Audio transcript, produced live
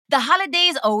The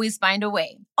holidays always find a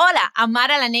way. Hola,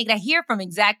 Amara La Negra here from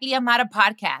Exactly Amara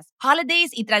Podcast.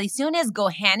 Holidays y tradiciones go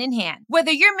hand in hand.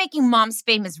 Whether you're making mom's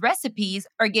famous recipes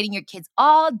or getting your kids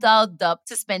all dolled up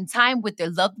to spend time with their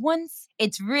loved ones,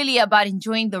 it's really about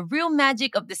enjoying the real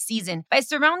magic of the season by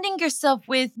surrounding yourself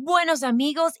with buenos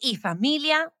amigos y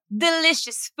familia,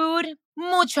 delicious food,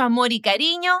 mucho amor y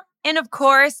cariño, and of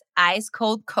course,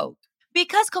 ice-cold Coke.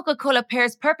 Because Coca-Cola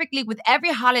pairs perfectly with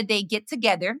every holiday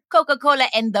get-together, Coca-Cola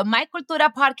and the My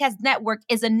Cultura Podcast Network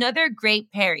is another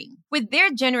great pairing. With their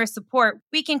generous support,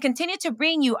 we can continue to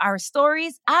bring you our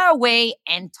stories our way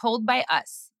and told by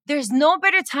us. There's no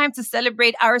better time to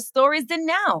celebrate our stories than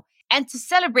now and to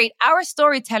celebrate our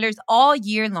storytellers all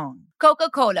year long.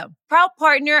 Coca-Cola, proud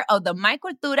partner of the My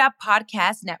Cultura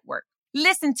Podcast Network.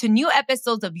 Listen to new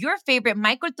episodes of your favorite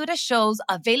My Cultura shows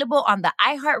available on the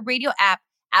iHeartRadio app,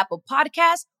 Apple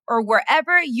Podcasts, or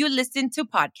wherever you listen to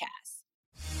podcasts.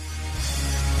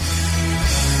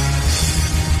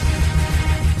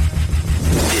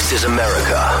 This is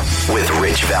America with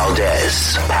Rich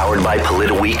Valdez, powered by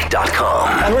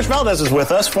PolitiWeek.com. And Rich Valdez is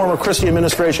with us, former Christie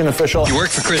administration official. You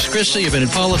worked for Chris Christie, you've been in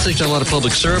politics, done a lot of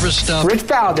public service stuff. Rich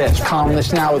Valdez,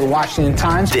 columnist now with the Washington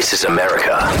Times. This is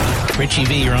America. Richie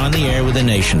V, you're on the air with the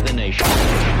nation.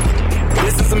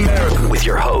 This is America with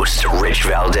your host, Rich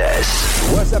Valdez.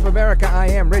 What's up, America? I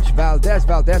am Rich Valdez,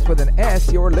 Valdez with an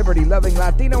S, your liberty-loving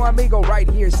Latino amigo right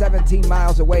here 17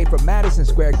 miles away from Madison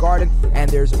Square Garden,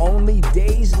 and there's only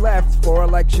days left for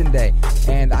Election Day.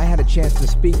 And I had a chance to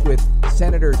speak with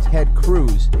Senator Ted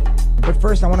Cruz. But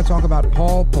first, I want to talk about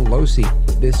Paul Pelosi.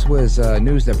 This was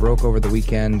news that broke over the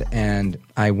weekend, and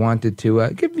I wanted to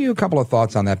give you a couple of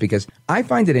thoughts on that because I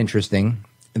find it interesting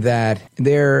that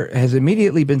there has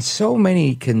immediately been so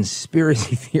many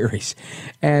conspiracy theories.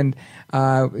 And,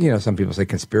 some people say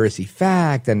conspiracy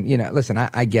fact. And, listen,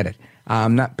 I get it.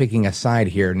 I'm not picking a side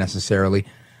here necessarily.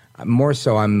 More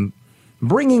so, I'm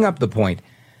bringing up the point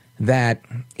that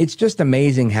it's just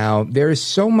amazing how there is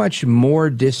so much more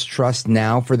distrust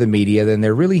now for the media than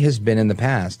there really has been in the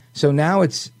past. So now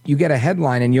you get a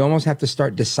headline and you almost have to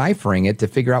start deciphering it to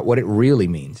figure out what it really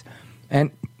means.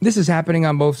 And this is happening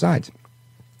on both sides.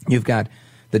 You've got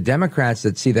the Democrats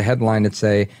that see the headline that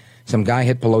say some guy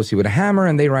hit Pelosi with a hammer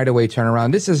and they right away turn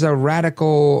around. This is a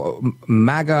radical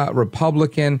MAGA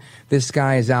Republican. This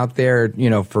guy is out there,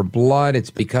 for blood. It's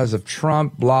because of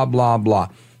Trump, blah, blah, blah.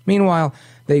 Meanwhile,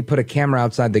 they put a camera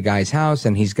outside the guy's house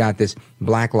and he's got this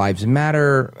Black Lives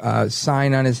Matter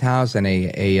sign on his house and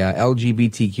a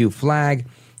LGBTQ flag.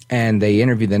 And they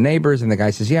interview the neighbors and the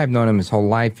guy says, yeah, I've known him his whole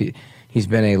life. He's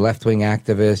been a left-wing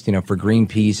activist, for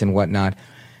Greenpeace and whatnot.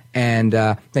 And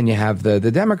then you have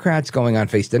the Democrats going on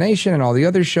Face the Nation and all the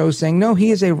other shows saying, no,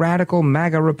 he is a radical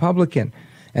MAGA Republican.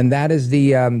 And that is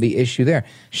the issue there.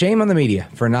 Shame on the media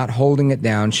for not holding it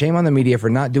down. Shame on the media for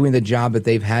not doing the job that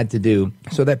they've had to do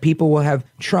so that people will have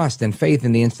trust and faith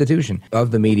in the institution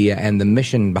of the media and the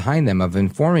mission behind them of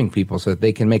informing people so that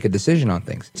they can make a decision on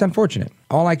things. It's unfortunate.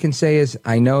 All I can say is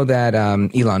I know that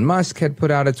Elon Musk had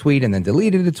put out a tweet and then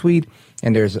deleted a tweet.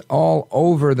 And there's all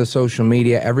over the social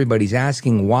media, everybody's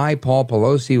asking why Paul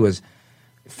Pelosi was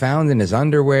found in his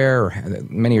underwear, or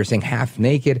many are saying half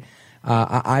naked.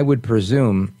 I would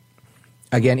presume,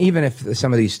 again, even if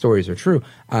some of these stories are true,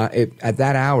 at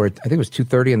that hour, I think it was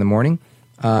 2:30 in the morning,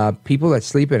 people that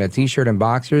sleep in a T-shirt and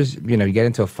boxers, you get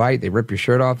into a fight, they rip your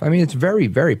shirt off. I mean, it's very,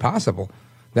 very possible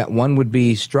that one would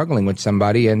be struggling with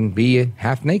somebody and be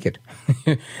half naked.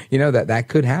 that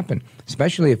could happen,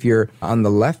 especially if you're on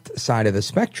the left side of the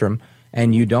spectrum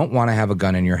and you don't want to have a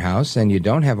gun in your house and you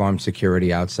don't have armed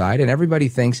security outside. And everybody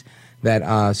thinks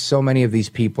that so many of these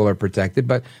people are protected.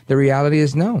 But the reality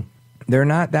is, no, they're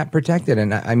not that protected.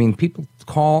 And I mean, people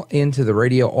call into the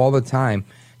radio all the time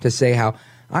to say how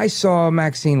I saw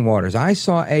Maxine Waters, I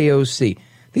saw AOC.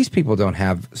 These people don't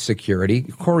have security.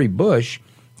 Cori Bush,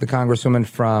 the congresswoman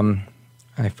from,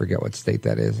 I forget what state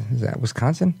that is. Is that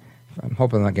Wisconsin? I'm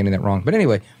hoping I'm not getting that wrong. But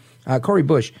anyway, Cori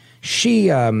Bush, she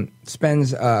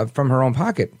spends from her own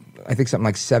pocket, I think something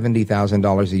like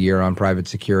 $70,000 a year on private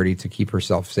security to keep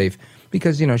herself safe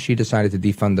because, she decided to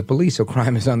defund the police, so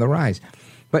crime is on the rise.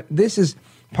 But this is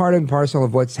part and parcel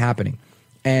of what's happening.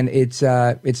 And it's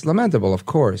lamentable, of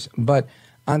course. But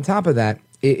on top of that,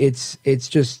 it's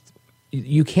just,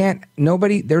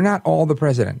 they're not all the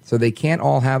president. So they can't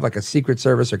all have like a Secret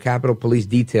Service or Capitol Police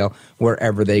detail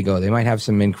wherever they go. They might have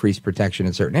some increased protection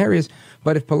in certain areas.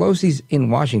 But if Pelosi's in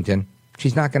Washington,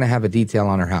 she's not going to have a detail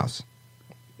on her house.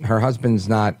 Her husband's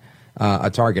not a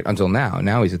target until now.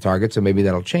 Now he's a target, so maybe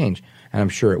that'll change. And I'm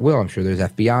sure it will. I'm sure there's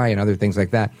FBI and other things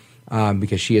like that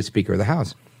because she is Speaker of the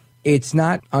House. it's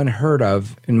not unheard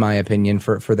of, in my opinion,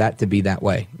 for that to be that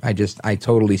way. I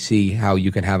totally see how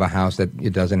you can have a house that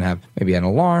it doesn't have maybe an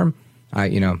alarm.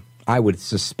 I would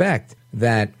suspect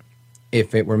that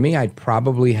if it were me, I'd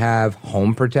probably have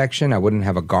home protection. I wouldn't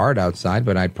have a guard outside,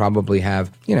 but I'd probably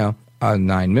have, a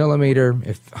 9mm.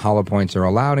 If hollow points are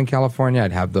allowed in California,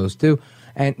 I'd have those too.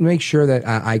 And make sure that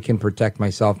I can protect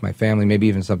myself, my family, maybe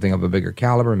even something of a bigger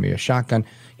caliber, maybe a shotgun,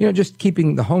 just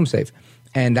keeping the home safe.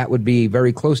 And that would be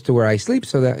very close to where I sleep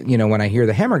so that, when I hear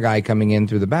the hammer guy coming in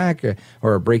through the back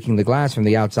or breaking the glass from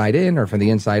the outside in or from the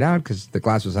inside out because the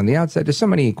glass was on the outside. There's so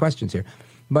many questions here.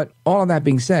 But all of that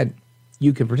being said,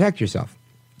 you can protect yourself.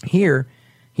 Here,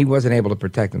 he wasn't able to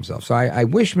protect himself. So I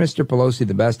wish Mr. Pelosi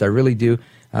the best. I really do.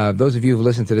 Those of you who've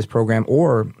listened to this program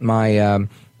or my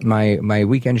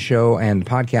weekend show and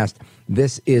podcast,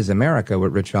 This is America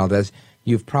with Rich Valdez,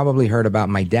 you've probably heard about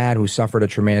my dad who suffered a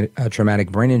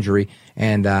traumatic brain injury,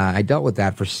 and I dealt with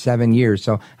that for 7 years.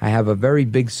 So I have a very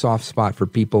big soft spot for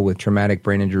people with traumatic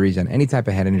brain injuries, and any type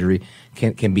of head injury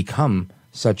can become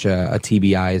such a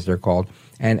TBI, as they're called.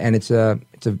 And it's a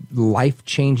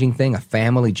life-changing thing, a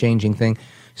family-changing thing.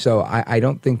 So I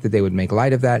don't think that they would make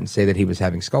light of that and say that he was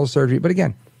having skull surgery. But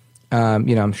again,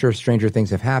 I'm sure stranger things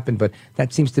have happened, but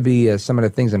that seems to be some of the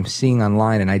things I'm seeing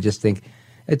online, and I just think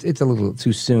it's a little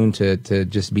too soon to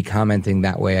just be commenting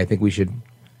that way. I think we should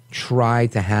try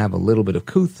to have a little bit of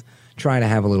couth, try to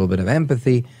have a little bit of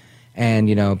empathy, and,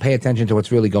 pay attention to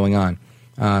what's really going on.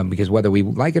 Because whether we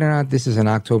like it or not, this is an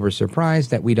October surprise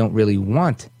that we don't really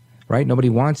want, right? Nobody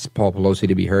wants Paul Pelosi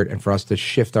to be hurt and for us to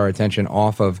shift our attention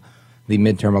off of the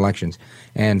midterm elections.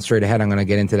 And straight ahead, I'm going to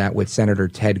get into that with Senator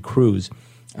Ted Cruz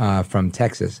from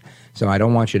Texas. So I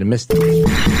don't want you to miss them.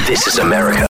 This is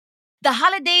America. The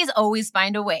holidays always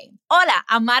find a way. Hola,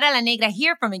 Amara La Negra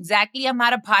here from Exactly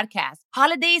Amara Podcast.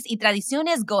 Holidays y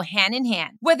tradiciones go hand in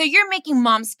hand. Whether you're making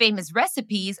mom's famous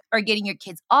recipes or getting your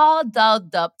kids all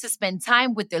dolled up to spend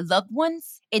time with their loved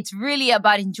ones, it's really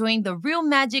about enjoying the real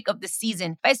magic of the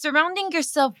season by surrounding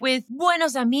yourself with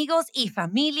buenos amigos y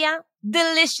familia,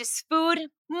 delicious food,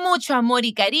 mucho amor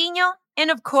y cariño, and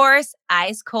of course,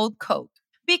 ice cold Coke.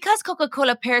 Because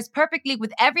Coca-Cola pairs perfectly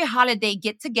with every holiday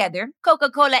get-together,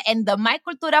 Coca-Cola and the My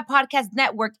Cultura Podcast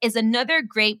Network is another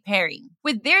great pairing.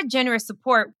 With their generous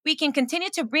support, we can continue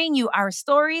to bring you our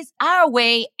stories our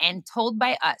way and told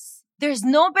by us. There's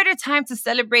no better time to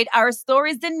celebrate our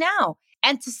stories than now,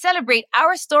 and to celebrate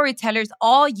our storytellers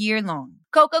all year long.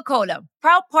 Coca-Cola,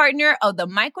 proud partner of the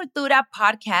My Cultura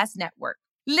Podcast Network.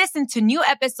 Listen to new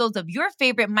episodes of your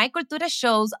favorite My Cultura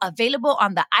shows available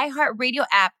on the iHeartRadio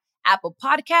app, Apple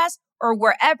Podcasts, or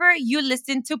wherever you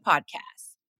listen to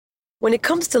podcasts. When it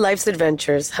comes to life's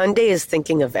adventures, Hyundai is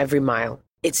thinking of every mile.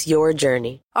 It's your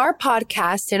journey. Our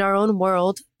podcast, In Our Own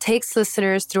World, takes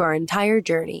listeners through our entire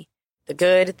journey. The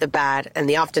good, the bad, and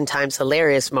the oftentimes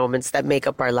hilarious moments that make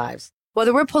up our lives.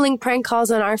 Whether we're pulling prank calls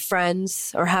on our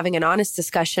friends or having an honest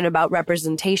discussion about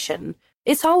representation,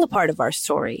 it's all a part of our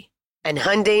story. And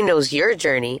Hyundai knows your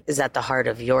journey is at the heart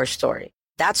of your story.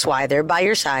 That's why they're by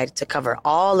your side to cover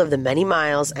all of the many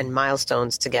miles and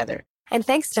milestones together. And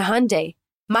thanks to Hyundai,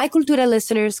 My Cultura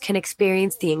listeners can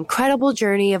experience the incredible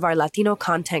journey of our Latino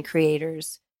content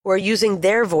creators. We're using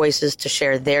their voices to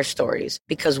share their stories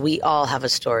because we all have a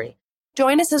story.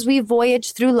 Join us as we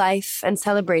voyage through life and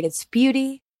celebrate its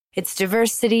beauty, its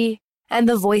diversity, and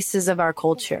the voices of our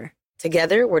culture.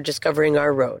 Together, we're discovering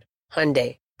our road.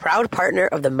 Hyundai, proud partner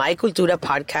of the My Cultura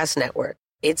Podcast Network.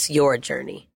 It's your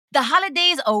journey. The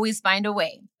holidays always find a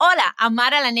way. Hola,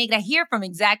 Amara La Negra here from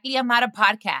Exactly Amara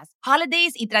Podcast.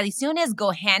 Holidays y tradiciones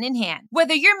go hand in hand.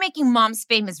 Whether you're making mom's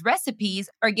famous recipes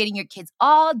or getting your kids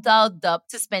all dolled up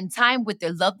to spend time with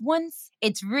their loved ones,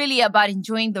 it's really about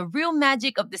enjoying the real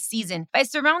magic of the season by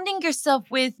surrounding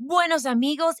yourself with buenos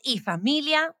amigos y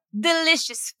familia,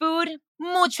 delicious food,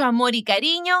 mucho amor y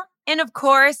cariño, and of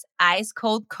course, ice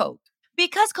cold Coke.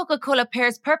 Because Coca-Cola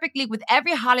pairs perfectly with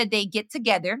every holiday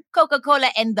get-together, Coca-Cola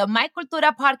and the My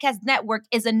Cultura Podcast Network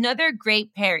is another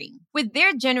great pairing. With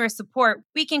their generous support,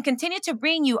 we can continue to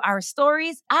bring you our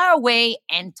stories our way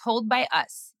and told by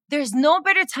us. There's no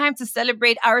better time to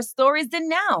celebrate our stories than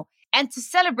now, and to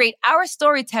celebrate our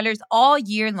storytellers all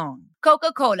year long.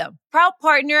 Coca-Cola, proud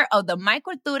partner of the My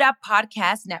Cultura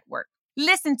Podcast Network.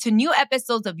 Listen to new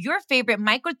episodes of your favorite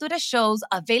My Cultura shows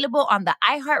available on the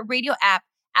iHeartRadio app,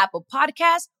 Apple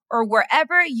Podcasts, or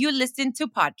wherever you listen to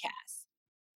podcasts.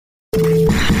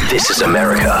 This is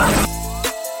America.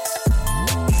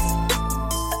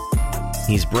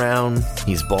 He's brown,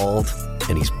 he's bald,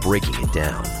 and he's breaking it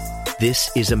down. This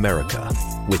is America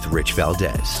with Rich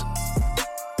Valdez.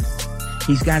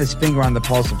 He's got his finger on the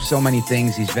pulse of so many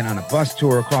things. He's been on a bus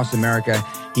tour across America.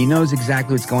 He knows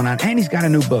exactly what's going on, and he's got a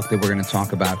new book that we're going to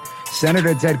talk about.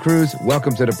 Senator Ted Cruz,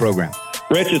 welcome to the program.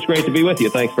 Rich, it's great to be with you.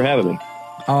 Thanks for having me.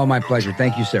 Oh, my pleasure.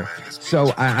 Thank you, sir.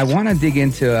 So I want to dig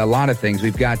into a lot of things.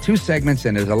 We've got 2 segments,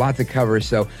 and there's a lot to cover.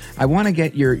 So I want to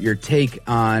get your take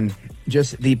on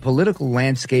just the political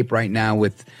landscape right now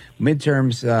with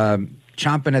midterms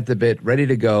chomping at the bit, ready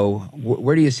to go.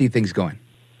 Where do you see things going?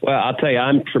 Well, I'll tell you,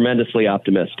 I'm tremendously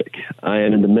optimistic. I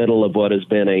am in the middle of what has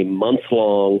been a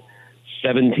month-long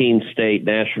 17-state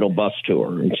national bus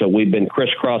tour. And so we've been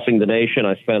crisscrossing the nation.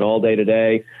 I spent all day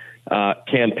today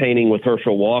campaigning with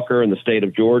Herschel Walker in the state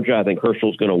of Georgia. I think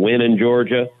Herschel's going to win in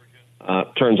Georgia.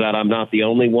 Turns out I'm not the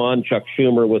only one. Chuck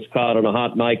Schumer was caught on a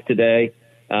hot mic today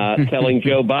telling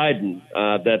Joe Biden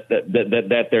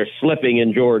that they're slipping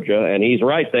in Georgia, and he's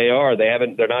right. They are.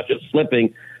 They're not just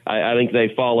slipping. I think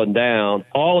they've fallen down.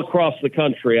 All across the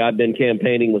country, I've been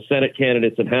campaigning with Senate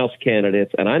candidates and House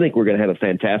candidates, and I think we're going to have a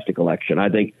fantastic election. I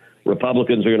think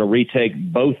Republicans are going to retake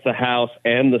both the House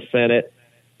and the Senate.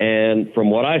 And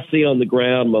from what I see on the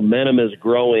ground, momentum is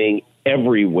growing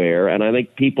everywhere. And I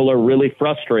think people are really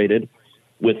frustrated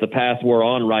with the path we're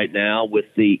on right now, with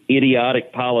the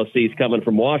idiotic policies coming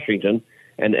from Washington,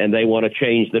 and they want to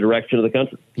change the direction of the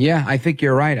country. Yeah, I think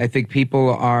you're right. I think people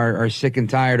are sick and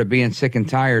tired of being sick and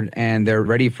tired, and they're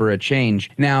ready for a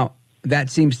change. Now, that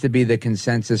seems to be the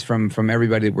consensus from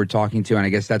everybody that we're talking to, and I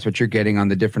guess that's what you're getting on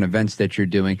the different events that you're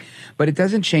doing. But it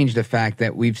doesn't change the fact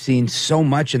that we've seen so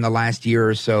much in the last year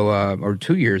or so, or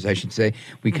 2 years, I should say.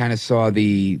 We kind of saw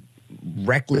the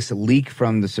reckless leak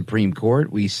from the Supreme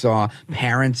Court. We saw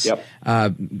parents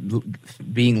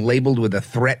being labeled with a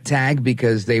threat tag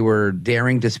because they were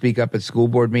daring to speak up at school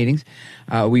board meetings.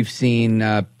 We've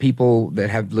seen people that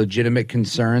have legitimate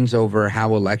concerns over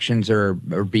how elections are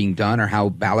being done or how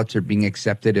ballots are being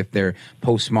accepted if they're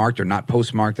postmarked or not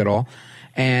postmarked at all.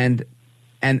 And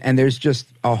there's just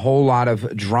a whole lot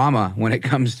of drama when it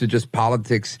comes to just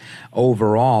politics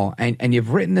overall. And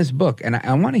you've written this book, and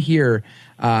I want to hear,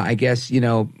 I guess,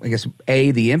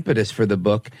 A, the impetus for the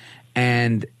book,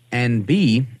 and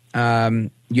B,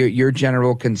 your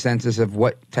general consensus of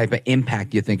what type of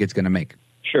impact you think it's going to make.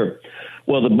 Sure.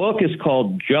 Well, the book is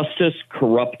called Justice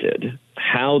Corrupted: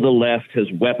 How the Left Has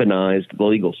Weaponized the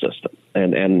Legal System.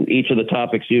 And each of the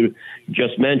topics you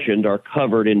just mentioned are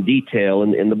covered in detail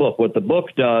in the book. What the book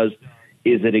does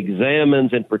is it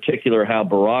examines in particular how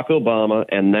Barack Obama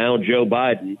and now Joe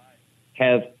Biden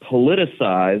have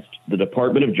politicized the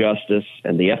Department of Justice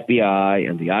and the FBI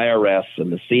and the IRS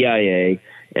and the CIA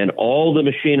and all the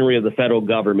machinery of the federal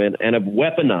government, and have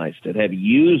weaponized it, have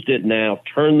used it now,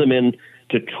 turned them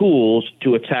into tools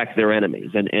to attack their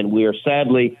enemies. And we are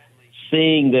sadly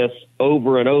seeing this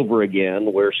over and over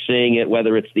again. We're seeing it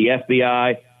whether it's the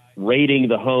FBI raiding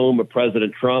the home of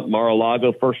President Trump,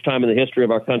 Mar-a-Lago, first time in the history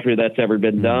of our country that's ever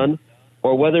been done,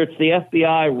 or whether it's the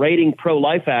FBI raiding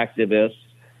pro-life activists,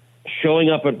 showing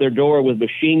up at their door with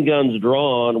machine guns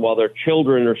drawn while their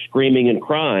children are screaming and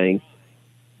crying.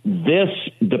 This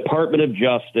Department of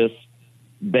Justice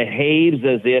behaves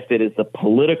as if it is the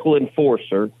political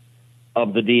enforcer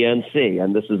of the DNC.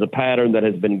 And this is a pattern that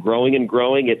has been growing and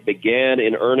growing. It began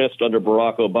in earnest under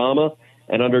Barack Obama,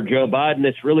 and under Joe Biden,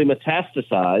 it's really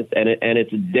metastasized, and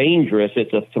it's dangerous.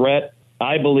 It's a threat,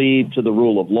 I believe, to the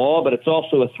rule of law, but it's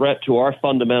also a threat to our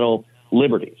fundamental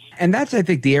liberties. And that's, I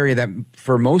think, the area that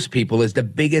for most people is the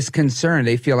biggest concern.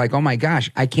 They feel like, oh my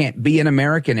gosh, I can't be an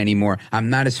American anymore. I'm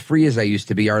not as free as I used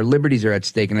to be. Our liberties are at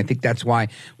stake. And I think that's why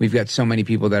we've got so many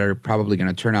people that are probably going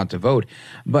to turn out to vote.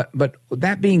 But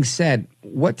that being said,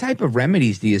 what type of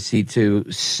remedies do you see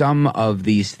to some of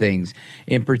these things?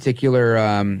 In particular,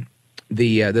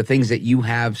 the things that you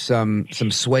have some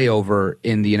sway over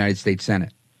in the United States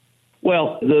Senate?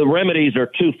 Well, the remedies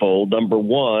are twofold. Number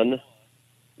one,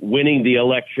 winning the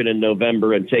election in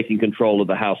November and taking control of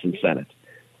the House and Senate.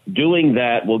 Doing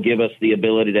that will give us the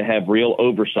ability to have real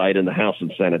oversight in the House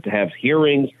and Senate, to have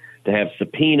hearings, to have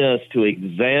subpoenas, to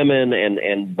examine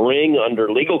and bring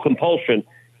under legal compulsion,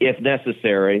 if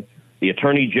necessary, the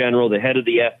Attorney General, the head of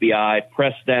the FBI,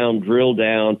 press down, drill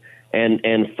down,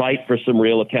 and fight for some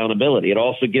real accountability. It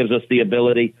also gives us the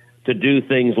ability to do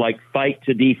things like fight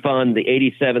to defund the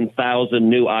 87,000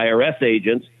 new IRS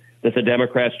agents that the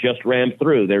Democrats just rammed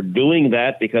through. They're doing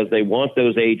that because they want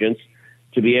those agents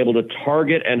to be able to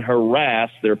target and harass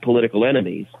their political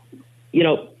enemies. You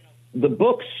know, the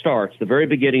book starts, the very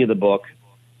beginning of the book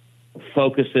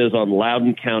focuses on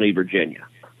Loudoun County, Virginia.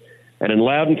 And in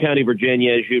Loudoun County,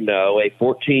 Virginia, as you know, a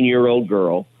 14-year-old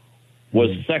girl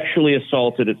was sexually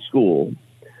assaulted at school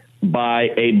by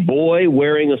a boy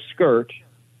wearing a skirt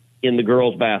in the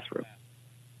girl's bathroom.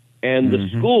 And the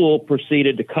school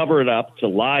proceeded to cover it up, to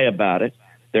lie about it,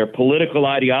 Their political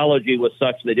ideology was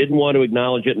such they didn't want to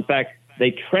acknowledge it. In fact,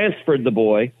 they transferred the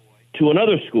boy to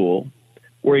another school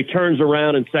where he turns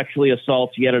around and sexually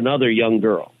assaults yet another young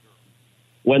girl.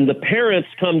 When the parents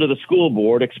come to the school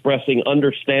board expressing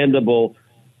understandable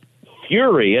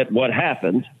fury at what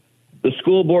happened, the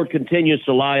school board continues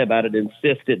to lie about it,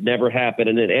 insist it never happened,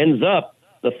 and it ends up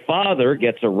the father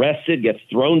gets arrested, gets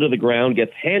thrown to the ground,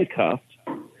 gets handcuffed,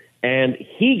 and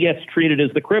he gets treated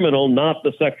as the criminal, not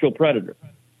the sexual predator.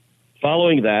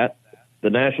 Following that,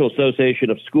 the National Association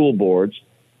of School Boards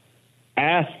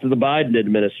asked the Biden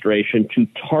administration to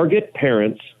target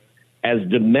parents as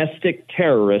domestic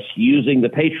terrorists using the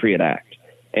Patriot Act.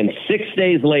 And 6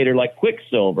 days later, like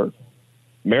Quicksilver,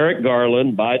 Merrick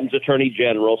Garland, Biden's attorney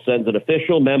general, sends an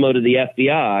official memo to the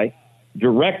FBI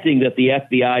directing that the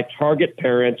FBI target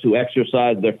parents who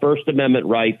exercise their First Amendment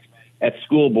rights at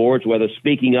school boards, whether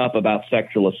speaking up about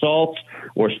sexual assaults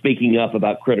or speaking up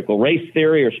about critical race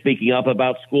theory or speaking up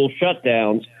about school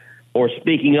shutdowns or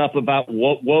speaking up about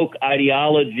woke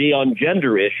ideology on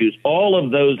gender issues. All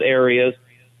of those areas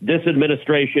this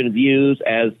administration views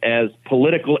as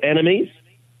political enemies.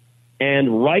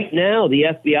 And right now, the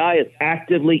FBI is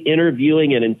actively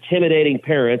interviewing and intimidating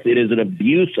parents. It is an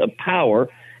abuse of power,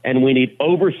 and we need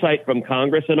oversight from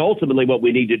Congress. And ultimately, what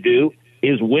we need to do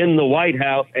is win the White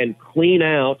House and clean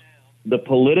out the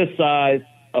politicized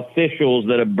officials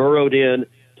that have burrowed in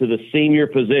to the senior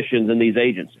positions in these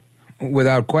agencies.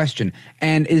 Without question.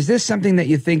 And is this something that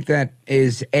you think that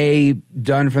is,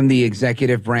 done from the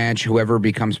executive branch, whoever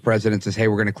becomes president says, hey,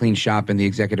 we're going to clean shop in the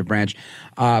executive branch,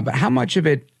 but how much of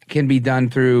it can be done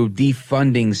through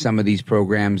defunding some of these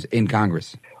programs in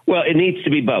Congress? Well, it needs to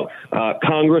be both.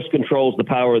 Congress controls the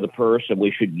power of the purse, and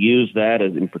we should use that.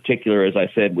 As in particular, as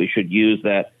I said, we should use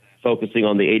that focusing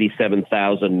on the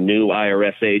 87,000 new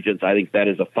IRS agents. I think that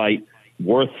is a fight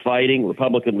worth fighting.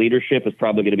 Republican leadership is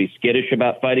probably going to be skittish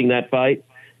about fighting that fight.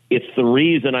 It's the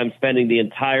reason I'm spending the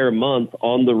entire month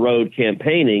on the road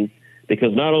campaigning,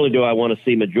 because not only do I want to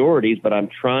see majorities, but I'm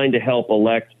trying to help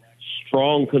elect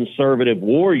strong conservative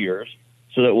warriors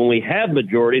so that when we have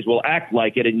majorities, we'll act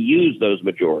like it and use those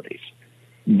majorities.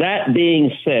 That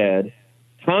being said,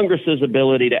 Congress's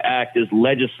ability to act is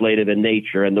legislative in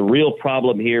nature, and the real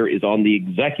problem here is on the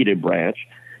executive branch.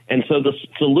 And so the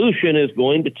solution is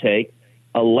going to take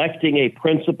electing a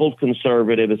principled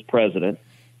conservative as president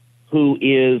who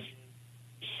is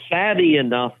savvy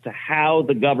enough to how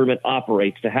the government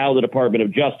operates, to how the Department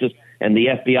of Justice and the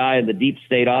FBI and the deep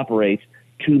state operates,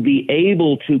 to be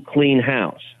able to clean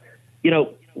house. You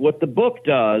know, what the book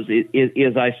does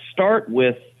is I start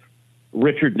with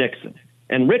Richard Nixon.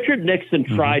 And Richard Nixon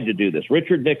tried to do this.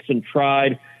 Richard Nixon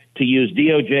tried to use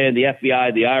DOJ and the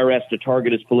FBI, the IRS, to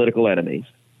target his political enemies.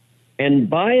 And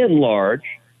by and large,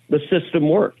 the system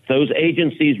worked. Those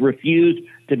agencies refused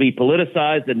to be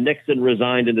politicized, and Nixon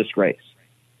resigned in disgrace.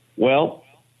 Well,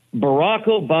 Barack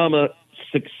Obama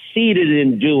succeeded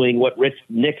in doing what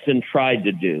Nixon tried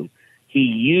to do. He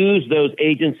used those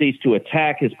agencies to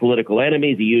attack his political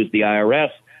enemies. He used the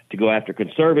IRS to go after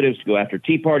conservatives, to go after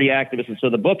Tea Party activists. And so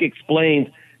the book explains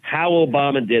how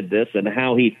Obama did this and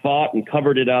how he fought and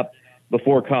covered it up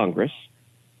before Congress.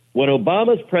 When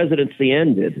Obama's presidency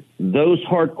ended, those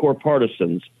hardcore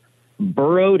partisans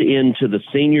burrowed into the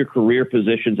senior career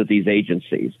positions at these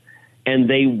agencies, and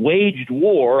they waged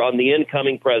war on the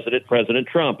incoming president, President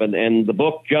Trump. And the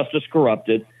book, Justice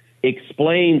Corrupted,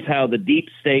 explains how the deep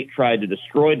state tried to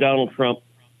destroy Donald Trump,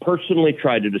 personally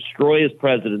tried to destroy his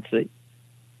presidency.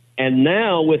 And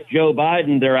now with Joe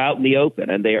Biden, they're out in the open,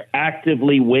 and they are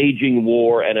actively waging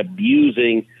war and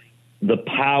abusing the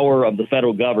power of the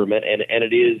federal government. And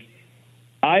it is,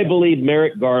 I believe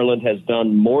Merrick Garland has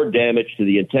done more damage to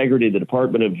the integrity of the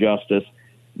Department of Justice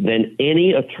than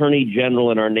any attorney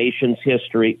general in our nation's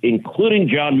history, including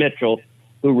John Mitchell,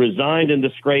 who resigned in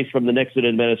disgrace from the Nixon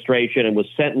administration and was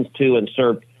sentenced to and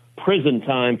served prison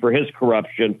time for his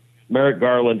corruption. Merrick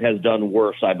Garland has done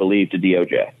worse, I believe, to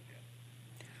DOJ.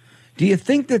 Do you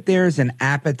think that there's an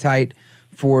appetite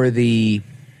for the,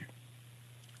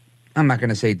 I'm not going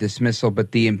to say dismissal,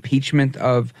 but the impeachment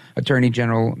of Attorney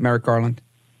General Merrick Garland?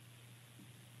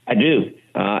 I do.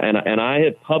 And I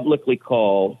have publicly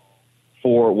called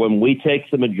for, when we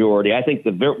take the majority, I think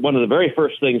one of the very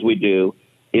first things we do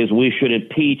is we should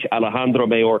impeach Alejandro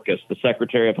Mayorkas, the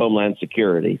Secretary of Homeland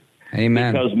Security.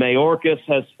 Amen. Because Mayorkas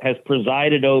has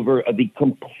presided over the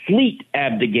complete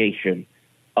abdication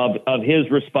of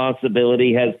his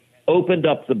responsibility, has opened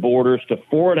up the borders to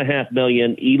 4.5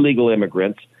 million illegal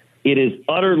immigrants. It is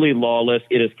utterly lawless.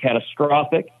 It is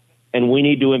catastrophic, and we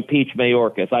need to impeach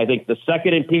Mayorkas. I think the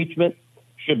second impeachment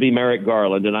should be Merrick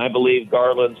Garland. And I believe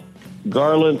Garland's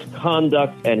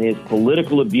conduct and his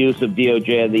political abuse of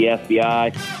DOJ and the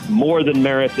FBI more than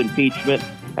merits impeachment.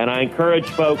 And I encourage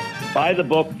folks, buy the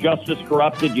book, Justice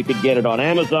Corrupted. You could get it on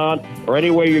Amazon or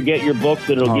anywhere you get your books,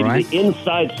 and it'll give you the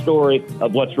inside story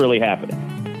of what's really happening.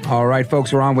 All right,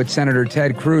 folks, we're on with Senator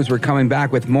Ted Cruz. We're coming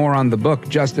back with more on the book,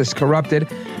 Justice Corrupted,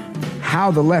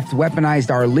 How the Left Weaponized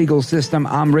Our Legal System.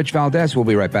 I'm Rich Valdez. We'll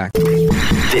be right back.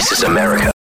 This is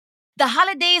America. The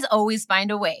holidays always find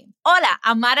a way. Hola,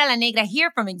 Amara La Negra here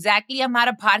from Exactly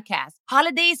Amara Podcast.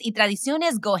 Holidays y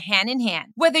tradiciones go hand in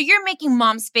hand. Whether you're making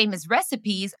mom's famous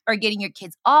recipes or getting your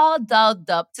kids all dolled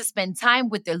up to spend time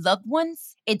with their loved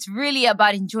ones, it's really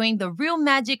about enjoying the real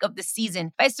magic of the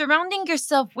season by surrounding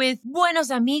yourself with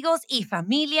buenos amigos y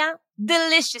familia,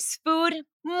 delicious food,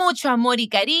 mucho amor y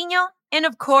cariño, and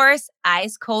of course,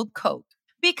 ice cold Coke.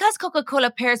 Because Coca-Cola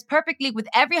pairs perfectly with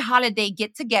every holiday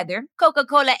get-together,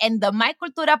 Coca-Cola and the My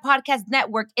Cultura Podcast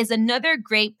Network is another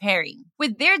great pairing.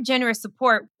 With their generous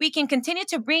support, we can continue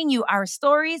to bring you our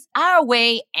stories our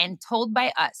way and told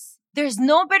by us. There's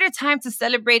no better time to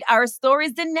celebrate our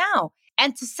stories than now,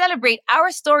 and to celebrate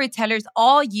our storytellers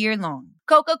all year long.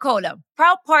 Coca-Cola,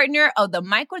 proud partner of the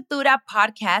My Cultura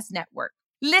Podcast Network.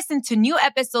 Listen to new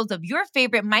episodes of your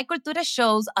favorite My Cultura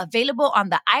shows available on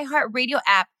the iHeartRadio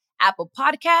app, Apple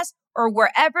Podcasts, or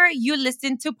wherever you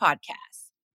listen to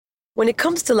podcasts. When it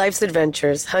comes to life's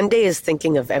adventures, Hyundai is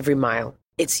thinking of every mile.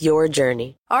 It's your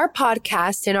journey. Our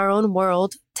podcast, In Our Own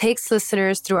World, takes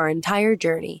listeners through our entire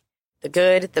journey. The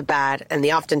good, the bad, and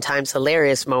the oftentimes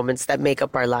hilarious moments that make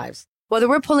up our lives. Whether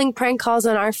we're pulling prank calls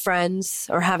on our friends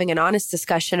or having an honest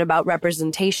discussion about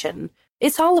representation,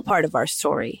 it's all a part of our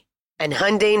story. And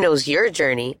Hyundai knows your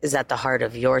journey is at the heart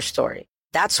of your story.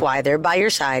 That's why they're by your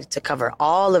side to cover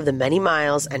all of the many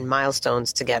miles and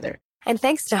milestones together. And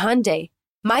thanks to Hyundai,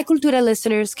 My Cultura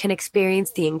listeners can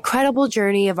experience the incredible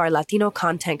journey of our Latino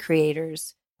content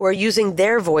creators. We're using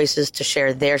their voices to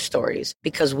share their stories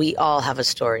because we all have a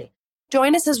story.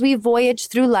 Join us as we voyage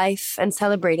through life and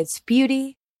celebrate its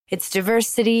beauty, its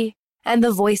diversity, and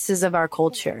the voices of our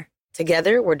culture.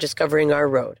 Together, we're discovering our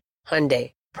road.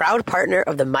 Hyundai, proud partner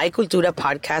of the My Cultura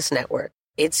Podcast Network.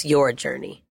 It's your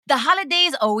journey. The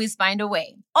holidays always find a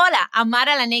way. Hola,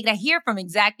 Amara La Negra here from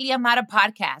Exactly Amara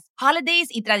Podcast. Holidays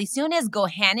y tradiciones go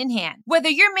hand in hand. Whether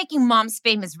you're making mom's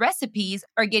famous recipes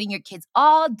or getting your kids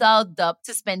all dolled up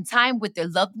to spend time with their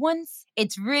loved ones,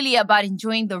 it's really about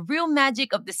enjoying the real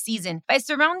magic of the season by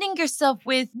surrounding yourself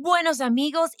with buenos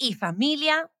amigos y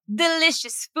familia,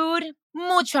 delicious food,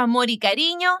 mucho amor y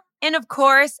cariño, and of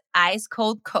course, ice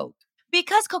cold Coke.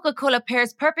 Because Coca-Cola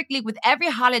pairs perfectly with every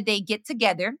holiday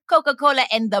get-together, Coca-Cola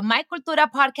and the My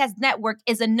Cultura Podcast Network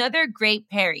is another great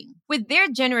pairing. With their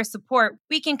generous support,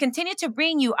 we can continue to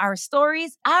bring you our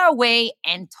stories our way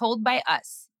and told by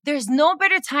us. There's no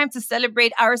better time to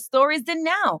celebrate our stories than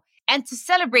now, and to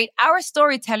celebrate our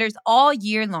storytellers all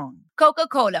year long.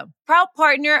 Coca-Cola, proud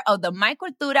partner of the My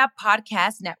Cultura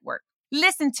Podcast Network.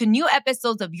 Listen to new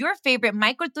episodes of your favorite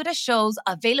My Cultura shows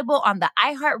available on the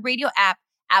iHeartRadio app,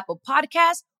 Apple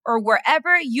Podcasts, or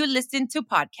wherever you listen to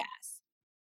podcasts.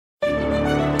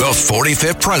 The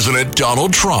 45th President,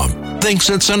 Donald Trump, thinks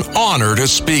it's an honor to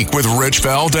speak with Rich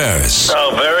Valdez.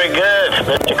 Oh, very good,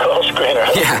 Mr. Call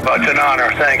Screener. Yeah. Oh, it's an honor.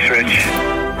 Thanks, Rich.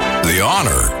 The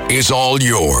honor is all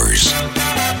yours.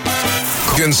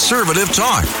 Conservative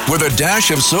talk with a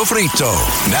dash of sofrito.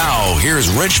 Now, here's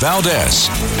Rich Valdez.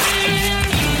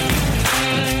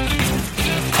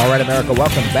 All right, America,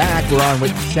 welcome back. We're on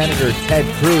with Senator Ted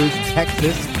Cruz,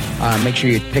 Texas. Make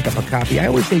sure you pick up a copy. I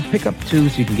always say pick up two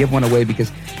so you can give one away,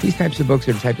 because these types of books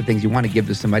are the type of things you want to give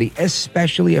to somebody,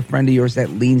 especially a friend of yours that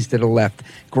leans to the left.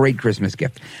 Great Christmas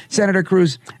gift. Senator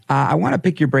Cruz, I want to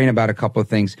pick your brain about a couple of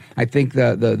things. I think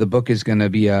the book is going to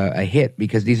be a hit,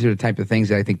 because these are the type of things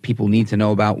that I think people need to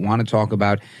know about, want to talk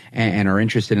about, and are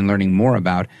interested in learning more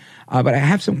about. But I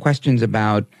have some questions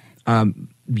about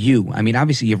you. I mean,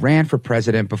 obviously, you ran for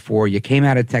president before. You came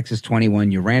out of Texas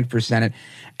 21. You ran for Senate,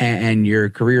 and your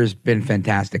career has been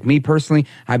fantastic. Me personally,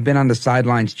 I've been on the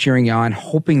sidelines cheering you on,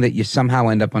 hoping that you somehow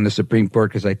end up on the Supreme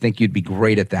Court, because I think you'd be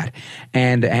great at that.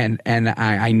 And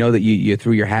I know that you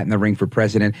threw your hat in the ring for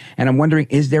president. And I'm wondering,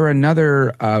 is there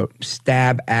another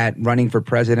stab at running for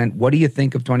president? What do you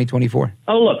think of 2024?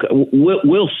 Oh, look,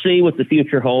 we'll see what the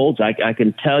future holds. I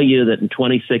can tell you that in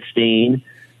 2016,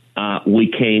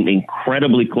 we came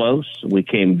incredibly close. We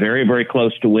came very, very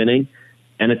close to winning,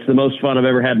 and it's the most fun I've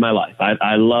ever had in my life.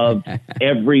 I loved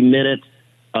every minute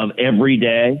of every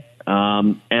day,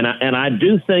 and I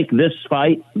do think this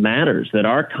fight matters, that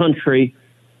our country,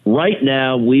 right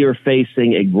now, we are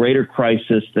facing a greater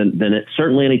crisis than at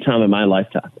certainly any time in my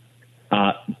lifetime.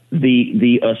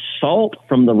 The assault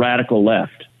from the radical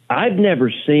left. I've never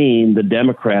seen the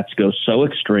Democrats go so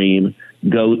extreme,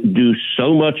 go do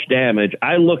so much damage.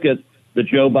 I look at the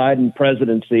Joe Biden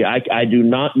presidency. I do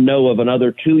not know of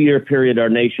another 2-year period in our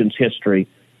nation's history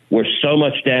where so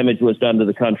much damage was done to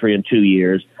the country in 2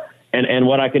 years. And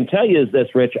what I can tell you is this,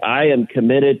 Rich, I am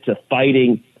committed to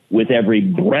fighting with every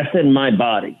breath in my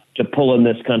body to pulling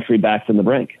this country back from the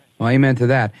brink. Well, amen to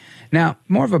that. Now,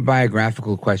 more of a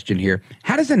biographical question here.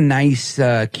 How does a nice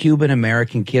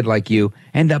Cuban-American kid like you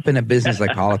end up in a business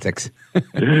like politics? How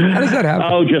does that happen?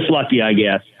 Oh, just lucky, I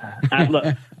guess. Look,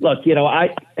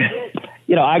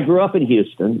 I grew up in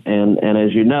Houston, and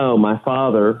as you know, my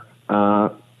father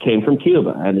came from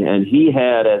Cuba, and he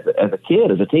had, as a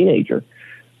teenager,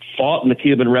 fought in the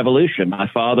Cuban Revolution. My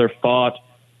father fought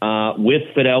with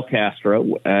Fidel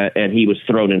Castro, and he was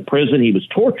thrown in prison. He was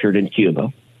tortured in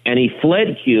Cuba. And he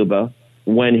fled Cuba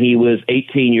when he was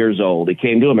 18 years old. He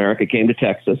came to America, came to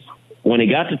Texas. When he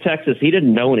got to Texas, he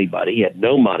didn't know anybody. He had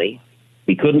no money.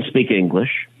 He couldn't speak English.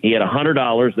 He had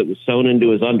 $100 that was sewn into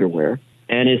his underwear.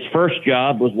 And his first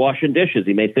job was washing dishes.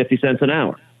 He made 50 cents an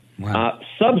hour. Wow.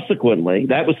 Subsequently,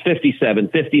 that was 57.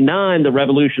 59, the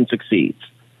revolution succeeds.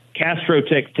 Castro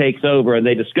takes over, and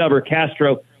they discover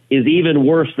Castro is even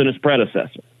worse than his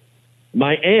predecessor.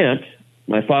 My aunt,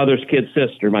 my father's kid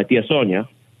sister, my tia Sonia,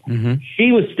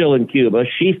 she was still in Cuba.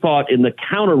 She fought in the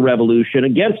counter-revolution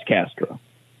against Castro.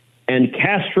 And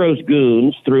Castro's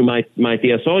goons threw my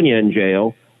tia Sonia in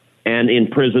jail and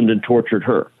imprisoned and tortured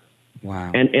her.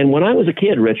 Wow. And when I was a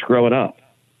kid, Rich, growing up,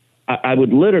 I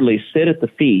would literally sit at the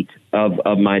feet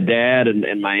of my dad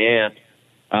and my aunt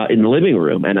in the living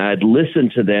room, and I'd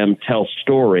listen to them tell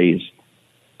stories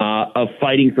of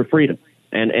fighting for freedom.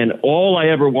 And all I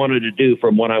ever wanted to do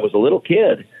from when I was a little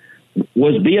kid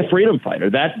was be a freedom fighter.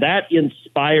 That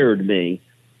inspired me,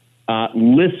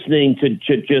 listening to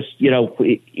just,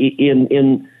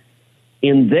 in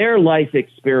their life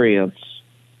experience,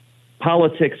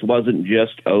 politics wasn't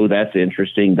just, oh, that's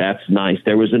interesting, that's nice.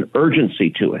 There was an urgency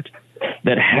to it,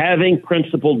 that having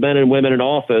principled men and women in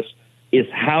office is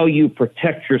how you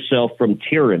protect yourself from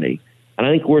tyranny. And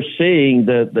I think we're seeing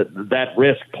that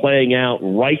risk playing out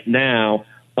right now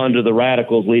under the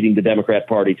radicals leading the Democrat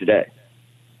Party today.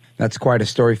 That's quite a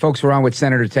story. Folks, we're on with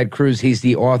Senator Ted Cruz. He's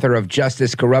the author of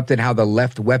Justice Corrupted, How the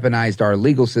Left Weaponized Our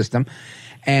Legal System.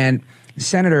 And,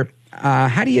 Senator,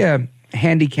 how do you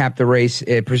handicap the race,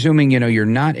 presuming, you're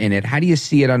not in it? How do you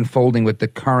see it unfolding with the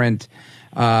current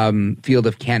field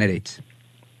of candidates?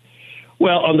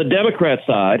 Well, on the Democrat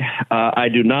side, I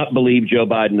do not believe Joe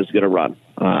Biden is going to run.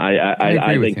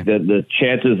 I think that the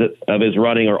chances of his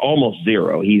running are almost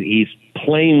zero. He's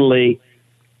plainly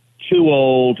too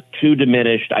old, too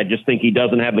diminished. I just think he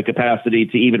doesn't have the capacity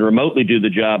to even remotely do the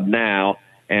job now,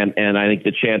 and I think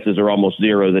the chances are almost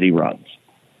zero that he runs.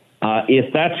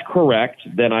 If that's correct,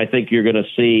 then I think you're going to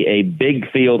see a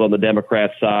big field on the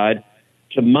Democrat side.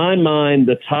 To my mind,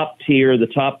 the top tier, the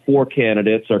top four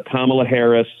candidates are Kamala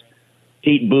Harris,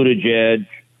 Pete Buttigieg,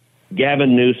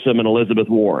 Gavin Newsom, and Elizabeth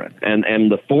Warren. And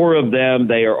the four of them,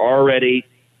 they are already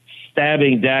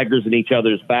stabbing daggers in each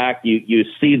other's back. You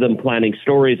see them planning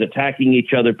stories, attacking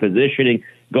each other, positioning,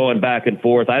 going back and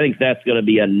forth. I think that's going to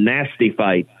be a nasty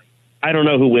fight. I don't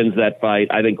know who wins that fight.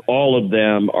 I think all of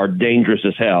them are dangerous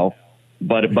as hell,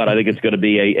 but I think it's going to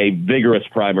be a vigorous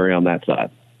primary on that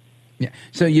side. Yeah.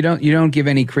 So you don't give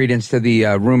any credence to the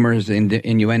rumors and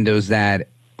innuendos that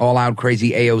all-out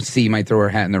crazy AOC might throw her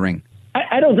hat in the ring?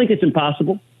 I don't think it's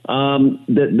impossible.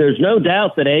 There's no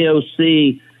doubt that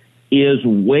AOC is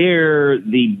where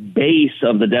the base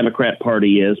of the Democrat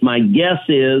Party is. My guess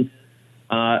is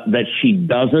that she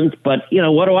doesn't, but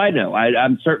what do I know?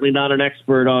 I'm certainly not an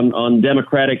expert on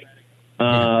Democratic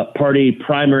Party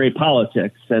primary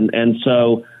politics, and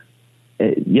so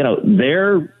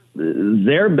their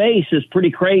base is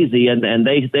pretty crazy, and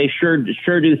they sure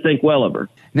do think well of her.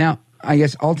 Now, I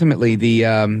guess ultimately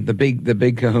the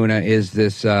big kahuna is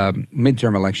this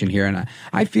midterm election here, and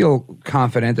I feel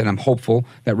confident and I'm hopeful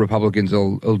that Republicans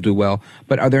will do well.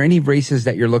 But are there any races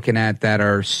that you're looking at that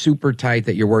are super tight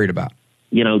that you're worried about?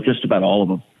 Just about all of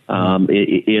them.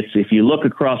 It's if you look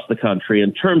across the country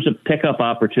in terms of pickup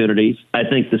opportunities, I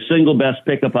think the single best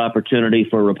pickup opportunity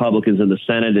for Republicans in the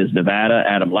Senate is Nevada,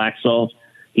 Adam Laxalt.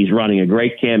 He's running a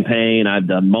great campaign. I've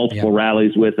done multiple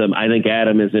rallies with him. I think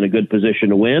Adam is in a good position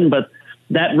to win, but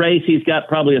that race, he's got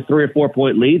probably a 3 or 4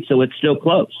 point lead, so it's still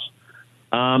close.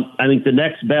 I think the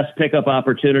next best pickup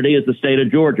opportunity is the state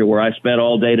of Georgia, where I spent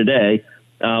all day today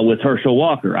with Herschel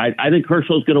Walker. I think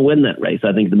Herschel's going to win that race.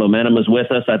 I think the momentum is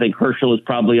with us. I think Herschel is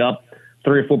probably up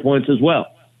 3 or 4 points as well.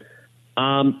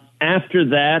 After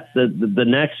that, the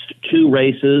next two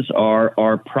races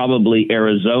are probably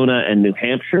Arizona and New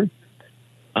Hampshire.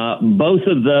 Both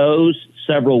of those,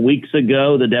 several weeks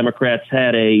ago, the Democrats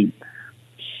had a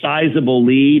sizable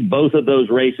lead. Both of those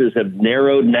races have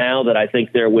narrowed now that I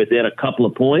think they're within a couple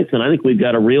of points. And I think we've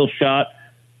got a real shot,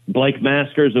 Blake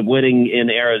Masters of winning in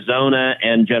Arizona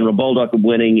and General Bolduc of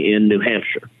winning in New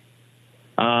Hampshire.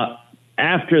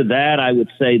 After that, I would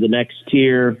say the next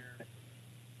tier,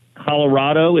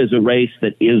 Colorado is a race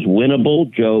that is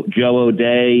winnable. Joe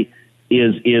O'Dea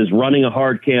is running a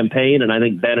hard campaign, and I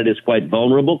think Bennett is quite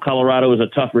vulnerable. Colorado is a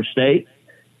tougher state.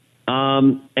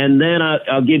 And then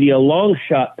I'll give you a long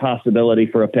shot possibility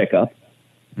for a pickup,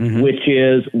 which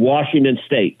is Washington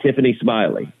State, Tiffany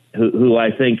Smiley, who I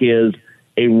think is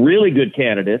a really good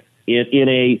candidate in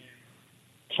a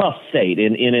tough state,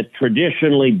 in a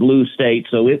traditionally blue state.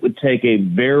 So it would take a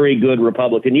very good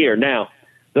Republican year. Now,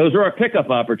 those are our pickup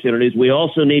opportunities. We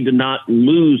also need to not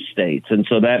lose states. And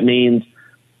so that means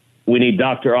we need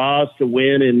Dr. Oz to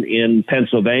win in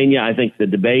Pennsylvania. I think the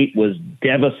debate was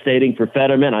devastating for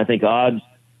Fetterman. I think Oz's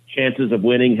chances of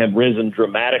winning have risen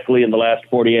dramatically in the last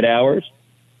 48 hours.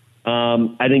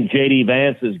 I think J.D.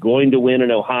 Vance is going to win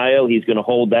in Ohio. He's going to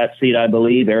hold that seat, I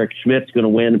believe. Eric Schmidt's going to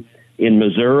win in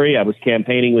Missouri. I was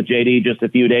campaigning with J.D. just a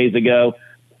few days ago.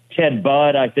 Ted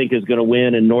Budd, I think, is going to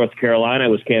win in North Carolina. I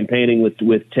was campaigning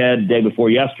with Ted day before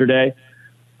yesterday.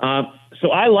 So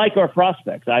I like our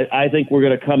prospects. I think we're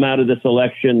going to come out of this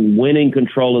election winning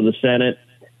control of the Senate.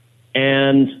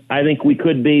 And I think we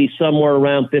could be somewhere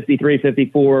around 53,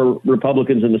 54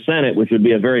 Republicans in the Senate, which would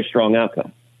be a very strong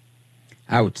outcome.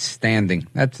 Outstanding.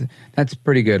 That's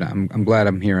pretty good. I'm glad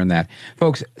I'm hearing that.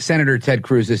 Folks, Senator Ted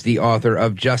Cruz is the author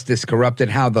of Justice Corrupted,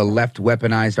 How the Left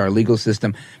Weaponized Our Legal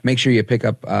System. Make sure you pick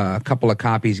up a couple of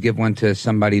copies, give one to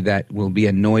somebody that will be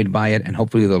annoyed by it, and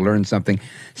hopefully they'll learn something.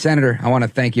 Senator, I want to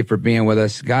thank you for being with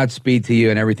us. Godspeed to you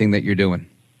and everything that you're doing.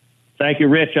 Thank you,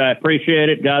 Rich. I appreciate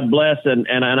it. God bless. And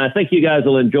I think you guys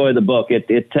will enjoy the book.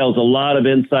 It tells a lot of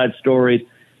inside stories,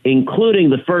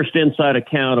 including the first inside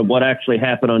account of what actually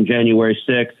happened on January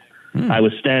 6th. I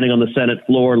was standing on the Senate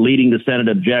floor leading the Senate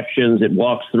objections. It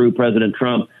walks through President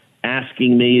Trump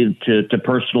asking me to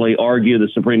personally argue the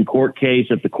Supreme Court case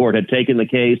if the court had taken the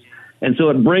case. And so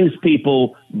it brings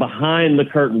people behind the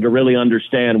curtain to really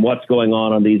understand what's going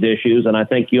on these issues. And I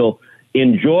think you'll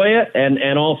enjoy it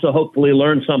and also hopefully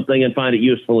learn something and find it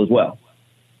useful as well.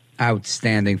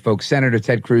 Outstanding, folks. Senator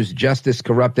Ted Cruz, Justice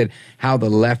Corrupted, How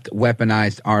the Left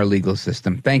Weaponized Our Legal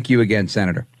System. Thank you again,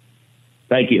 Senator.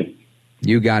 Thank you.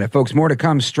 You got it. Folks, more to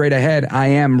come straight ahead. I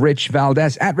am Rich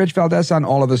Valdez, at Rich Valdez on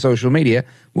all of the social media.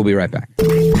 We'll be right back.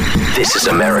 This is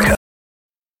America.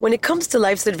 When it comes to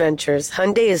life's adventures,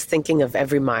 Hyundai is thinking of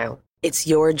every mile. It's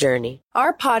your journey.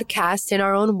 Our podcast, In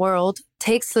Our Own World,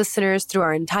 takes listeners through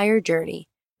our entire journey.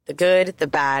 The good, the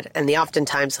bad, and the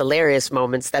oftentimes hilarious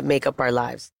moments that make up our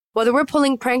lives. Whether we're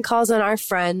pulling prank calls on our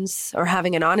friends or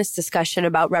having an honest discussion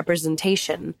about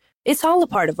representation, it's all a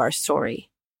part of our story.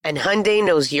 And Hyundai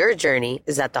knows your journey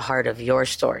is at the heart of your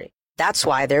story. That's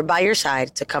why they're by your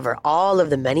side to cover all of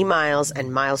the many miles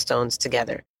and milestones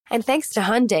together. And thanks to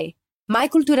Hyundai, My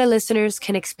Cultura listeners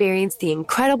can experience the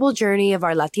incredible journey of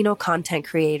our Latino content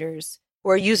creators.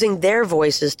 We're using their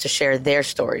voices to share their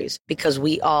stories because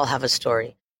we all have a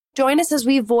story. Join us as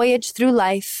we voyage through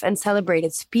life and celebrate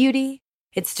its beauty,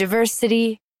 its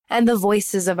diversity, and the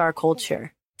voices of our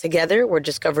culture. Together, we're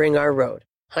discovering our road.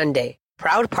 Hyundai,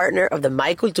 proud partner of the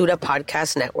My Cultura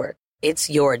Podcast Network. It's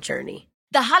your journey.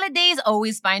 The holidays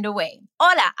always find a way.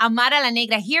 Hola, Amara La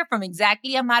Negra here from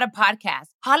Exactly Amara Podcast.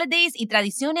 Holidays y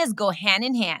tradiciones go hand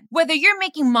in hand. Whether you're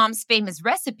making mom's famous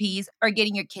recipes or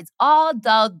getting your kids all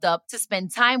dolled up to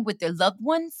spend time with their loved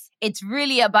ones, it's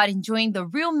really about enjoying the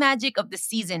real magic of the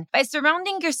season by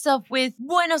surrounding yourself with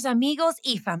buenos amigos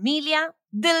y familia,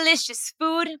 delicious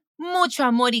food, mucho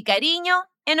amor y cariño,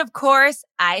 and of course,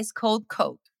 ice-cold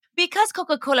Coke. Because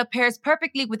Coca-Cola pairs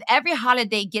perfectly with every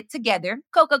holiday get-together,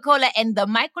 Coca-Cola and the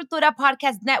My Cultura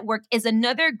Podcast Network is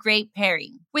another great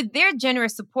pairing. With their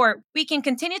generous support, we can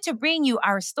continue to bring you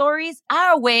our stories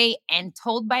our way and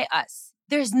told by us.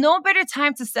 There's no better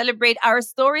time to celebrate our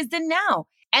stories than now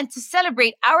and to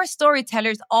celebrate our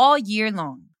storytellers all year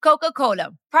long.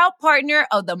 Coca-Cola, proud partner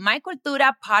of the My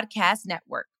Cultura Podcast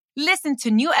Network. Listen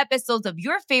to new episodes of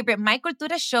your favorite My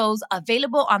Cultura shows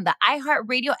available on the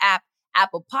iHeartRadio app,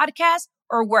 Apple Podcasts,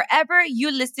 or wherever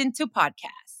you listen to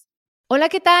podcasts. Hola,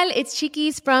 ¿qué tal? It's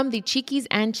Chiquis from the Chiquis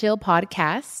and Chill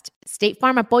podcast. State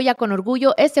Farm apoya con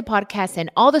orgullo este podcast and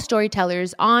all the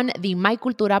storytellers on the My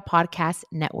Cultura Podcast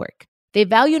Network. They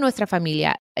value nuestra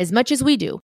familia as much as we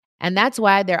do, and that's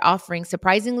why they're offering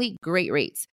surprisingly great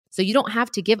rates. so you don't have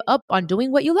to give up on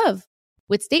doing what you love.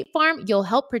 With State Farm, you'll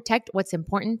help protect what's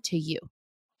important to you.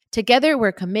 Together,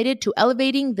 we're committed to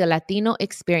elevating the Latino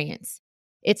experience.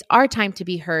 It's our time to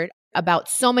be heard about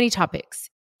so many topics.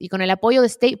 Y con el apoyo de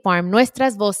State Farm,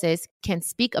 nuestras voces can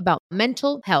speak about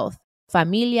mental health,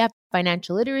 familia,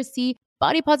 financial literacy,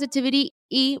 body positivity,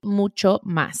 y mucho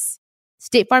más.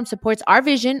 State Farm supports our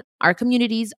vision, our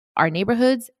communities, our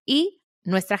neighborhoods, y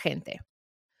nuestra gente.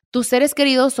 Tus seres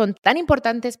queridos son tan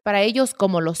importantes para ellos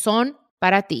como lo son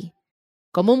para ti.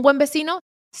 Como un buen vecino,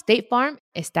 State Farm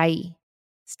está ahí.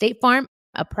 State Farm,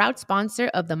 a proud sponsor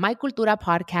of the My Cultura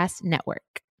Podcast Network.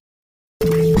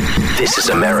 This is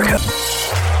America.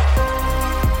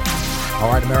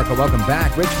 All right, America, welcome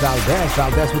back. Rich Valdez,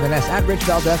 Valdez with an S, at Rich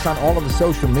Valdez on all of the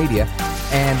social media.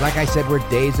 And like I said, we're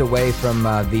days away from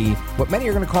what many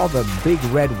are going to call the big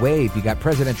red wave. You got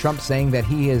President Trump saying that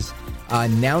he is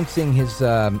announcing his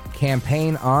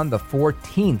campaign on the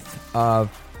 14th of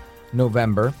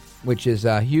November, which is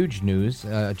huge news,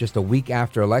 just a week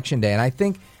after Election Day. And I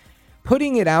think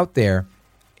putting it out there,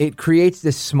 it creates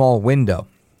this small window,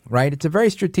 right? It's a very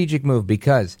strategic move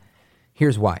because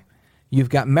here's why. You've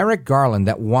got Merrick Garland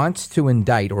that wants to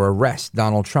indict or arrest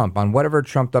Donald Trump on whatever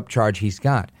trumped-up charge he's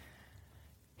got.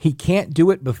 He can't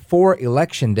do it before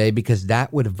Election Day because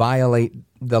that would violate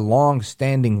the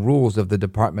long-standing rules of the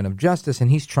Department of Justice,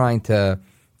 and he's trying to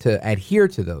adhere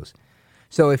to those.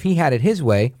 So if he had it his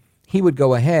way, he would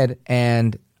go ahead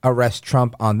and arrest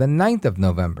Trump on the 9th of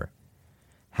November.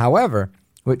 However,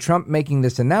 with Trump making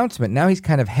this announcement, now he's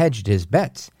kind of hedged his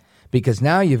bets because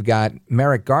now you've got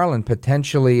Merrick Garland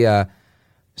potentially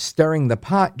stirring the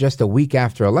pot just a week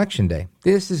after Election Day.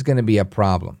 This is going to be a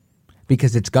problem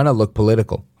because it's going to look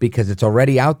political because it's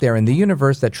already out there in the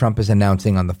universe that Trump is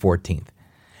announcing on the 14th.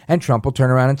 And Trump will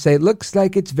turn around and say, it looks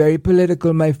like it's very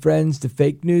political, my friends. The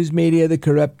fake news media, the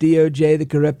corrupt DOJ, the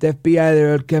corrupt FBI,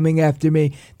 they're all coming after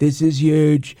me. This is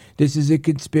huge. This is a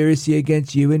conspiracy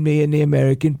against you and me and the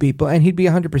American people. And he'd be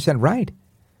 100% right.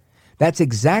 That's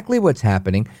exactly what's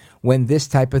happening when this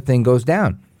type of thing goes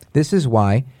down. This is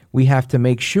why we have to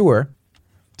make sure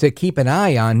to keep an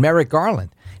eye on Merrick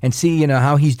Garland and see,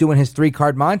 how he's doing his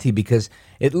 3-card Monte, because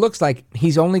it looks like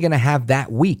he's only going to have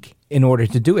that week in order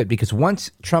to do it, because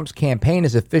once Trump's campaign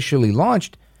is officially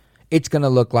launched, it's going to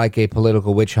look like a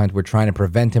political witch hunt. We're trying to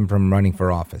prevent him from running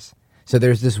for office. So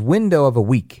there's this window of a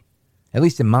week, at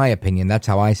least in my opinion. That's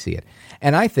how I see it.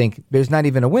 And I think there's not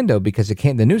even a window because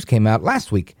the news came out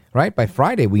last week, right? By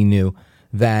Friday, we knew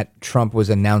that Trump was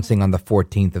announcing on the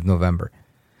 14th of November.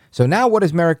 So now what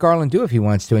does Merrick Garland do if he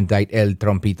wants to indict El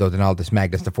Trompito Donaldus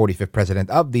Magnus, the 45th president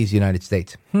of these United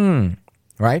States?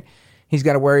 Right? He's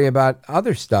got to worry about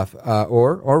other stuff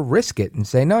or risk it and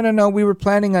say, no, we were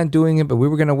planning on doing it, but we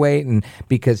were going to wait and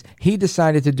because he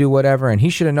decided to do whatever and he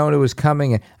should have known it was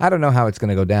coming. And I don't know how it's going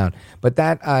to go down. But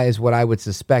that is what I would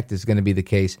suspect is going to be the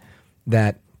case,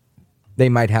 that they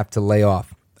might have to lay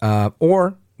off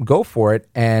or go for it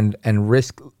and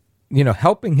risk,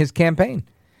 helping his campaign.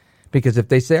 Because if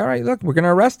they say, all right, look, we're going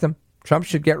to arrest him, Trump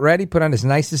should get ready, put on his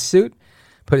nicest suit,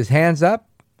 put his hands up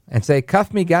and say,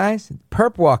 cuff me, guys,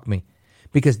 perp walk me,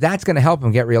 because that's going to help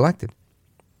him get reelected,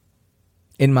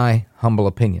 in my humble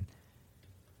opinion.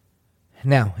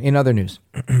 Now, in other news,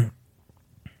 Oprah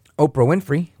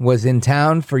Winfrey was in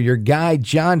town for your guy,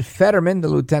 John Fetterman, the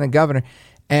lieutenant governor.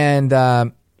 And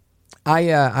I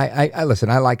listen,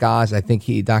 I like Oz. I think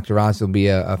Dr. Oz will be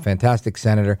a fantastic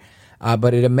senator.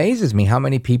 But it amazes me how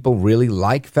many people really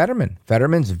like Fetterman.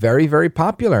 Fetterman's very, very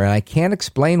popular, and I can't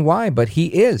explain why, but he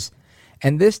is.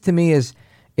 And this, to me, is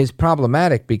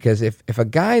problematic because if a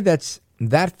guy that's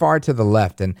that far to the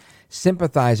left and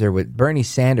sympathizer with Bernie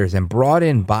Sanders and brought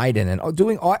in Biden and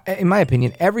doing, in my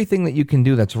opinion, everything that you can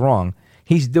do that's wrong,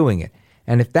 he's doing it.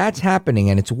 And if that's happening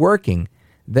and it's working,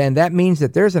 then that means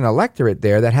that there's an electorate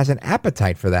there that has an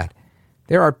appetite for that.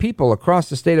 There are people across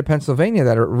the state of Pennsylvania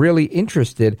that are really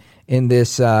interested in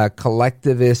this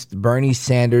collectivist, Bernie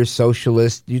Sanders,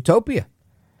 socialist utopia.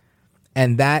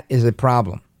 And that is a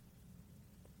problem.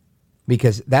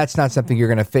 Because that's not something you're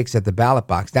going to fix at the ballot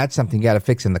box. That's something you got to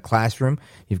fix in the classroom.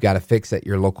 You've got to fix at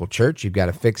your local church. You've got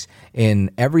to fix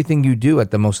in everything you do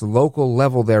at the most local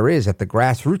level there is, at the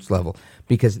grassroots level,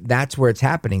 because that's where it's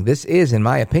happening. This is, in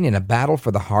my opinion, a battle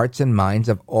for the hearts and minds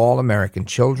of all American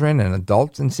children and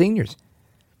adults and seniors.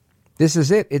 This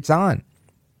is it. It's on.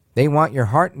 They want your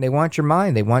heart and they want your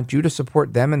mind. They want you to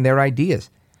support them and their ideas.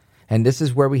 And this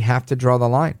is where we have to draw the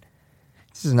line.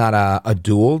 This is not a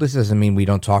duel. This doesn't mean we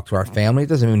don't talk to our family. It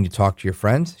doesn't mean you talk to your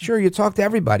friends. Sure, you talk to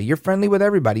everybody. You're friendly with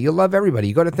everybody. You love everybody.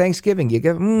 You go to Thanksgiving. You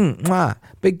give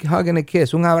big hug and a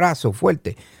kiss. Un abrazo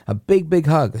fuerte. A big, big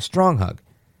hug. A strong hug.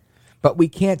 But we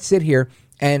can't sit here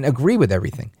and agree with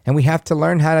everything. And we have to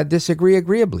learn how to disagree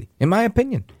agreeably, in my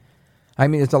opinion. I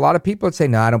mean, there's a lot of people that say,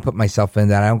 no, I don't put myself in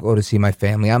that. I don't go to see my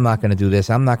family. I'm not going to do this.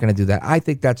 I'm not going to do that. I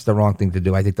think that's the wrong thing to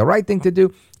do. I think the right thing to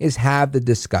do is have the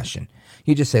discussion.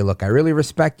 You just say, look, I really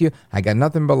respect you. I got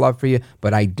nothing but love for you,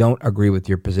 but I don't agree with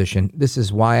your position. This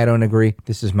is why I don't agree.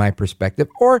 This is my perspective.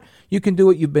 Or you can do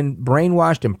what you've been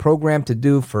brainwashed and programmed to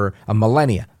do for a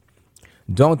millennia.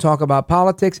 Don't talk about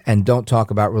politics and don't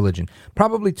talk about religion.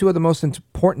 Probably two of the most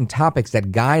important topics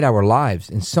that guide our lives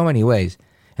in so many ways.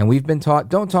 And we've been taught,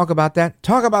 don't talk about that.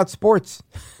 Talk about sports.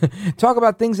 Talk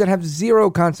about things that have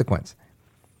zero consequence.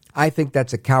 I think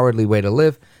that's a cowardly way to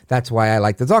live. That's why I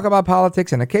like to talk about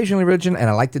politics and occasionally religion, and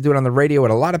I like to do it on the radio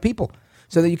with a lot of people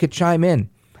so that you could chime in.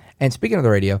 And speaking of the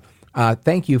radio,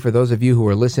 thank you for those of you who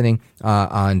are listening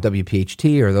on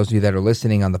WPHT, or those of you that are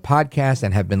listening on the podcast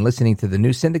and have been listening to the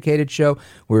new syndicated show.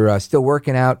 We're still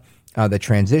working out the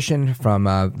transition from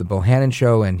the Bohannon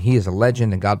show, and he is a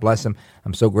legend, and God bless him.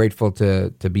 I'm so grateful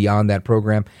to be on that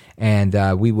program,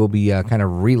 and we will be kind of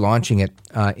relaunching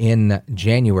it in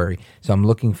January. So I'm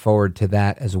looking forward to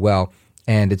that as well,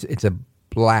 and it's a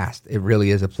blast. It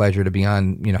really is a pleasure to be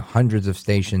on, hundreds of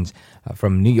stations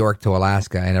from New York to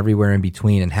Alaska and everywhere in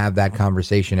between, and have that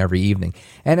conversation every evening.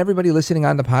 And everybody listening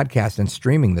on the podcast and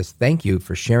streaming this, thank you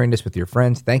for sharing this with your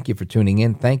friends. Thank you for tuning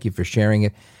in. Thank you for sharing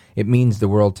it. It means the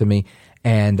world to me.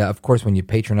 And of course, when you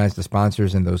patronize the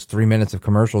sponsors and those 3 minutes of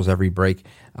commercials every break,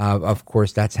 of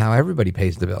course, that's how everybody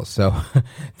pays the bills. So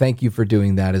thank you for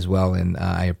doing that as well. And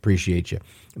I appreciate you.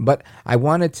 But I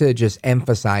wanted to just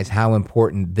emphasize how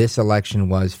important this election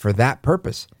was for that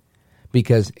purpose.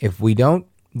 Because if we don't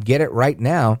get it right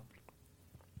now,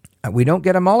 we don't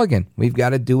get a mulligan. We've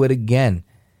got to do it again.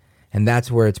 And that's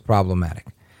where it's problematic.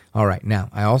 All right. Now,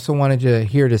 I also wanted to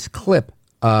hear this clip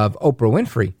of Oprah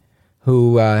Winfrey,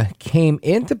 who came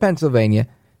into Pennsylvania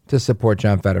to support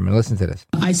John Fetterman. Listen to this.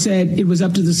 I said it was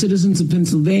up to the citizens of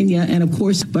Pennsylvania, and of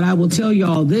course, but I will tell you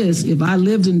all this, if I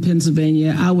lived in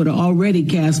Pennsylvania, I would have already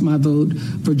cast my vote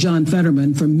for John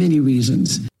Fetterman for many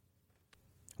reasons.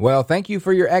 Well, thank you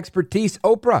for your expertise,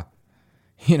 Oprah.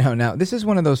 Now, this is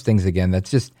one of those things, again,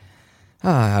 that's just,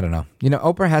 I don't know.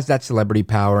 Oprah has that celebrity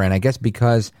power, and I guess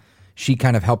because she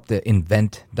kind of helped to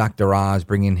invent Dr. Oz,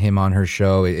 bringing him on her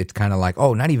show. It's kind of like,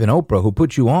 oh, not even Oprah, who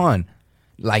put you on,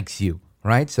 likes you,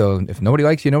 right? So if nobody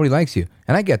likes you, nobody likes you.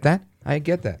 And I get that.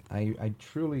 I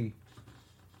truly,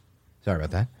 sorry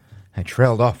about that. I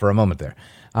trailed off for a moment there.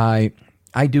 I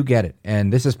do get it.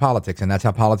 And this is politics, and that's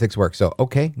how politics works. So,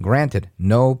 okay, granted,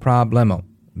 no problemo.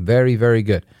 Very, very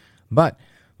good. But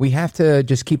we have to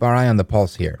just keep our eye on the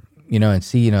pulse here, and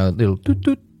see, little toot,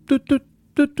 toot, toot, toot,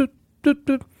 toot, toot, toot,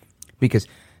 toot. Because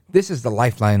this is the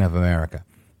lifeline of America,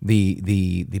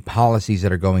 the policies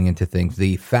that are going into things,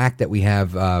 the fact that we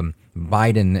have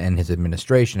Biden and his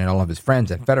administration and all of his friends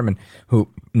and Fetterman, who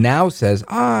now says,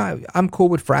 I'm cool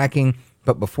with fracking,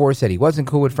 but before said he wasn't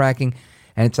cool with fracking.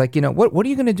 And it's like, what are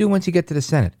you going to do once you get to the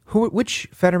Senate? Which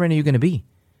Fetterman are you going to be?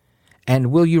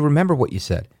 And will you remember what you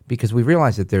said? Because we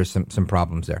realize that there's some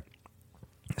problems there.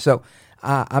 So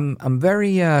I'm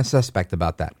very suspect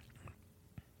about that.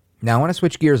 Now, I want to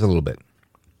switch gears a little bit.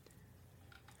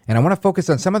 And I want to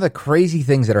focus on some of the crazy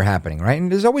things that are happening, right?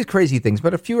 And there's always crazy things,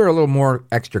 but a few are a little more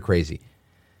extra crazy.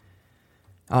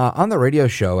 On the radio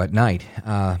show at night,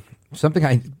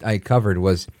 something I covered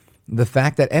was the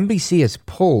fact that NBC has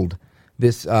pulled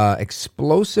this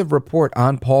explosive report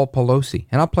on Paul Pelosi.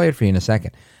 And I'll play it for you in a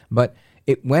second. But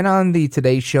it went on the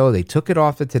Today Show. They took it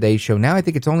off the Today Show. Now I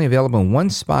think it's only available in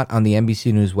one spot on the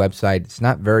NBC News website. It's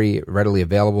not very readily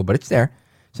available, but it's there,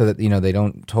 so that, they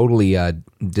don't totally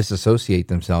disassociate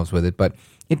themselves with it. But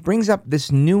it brings up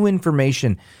this new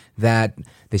information that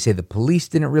they say the police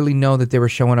didn't really know that they were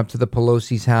showing up to the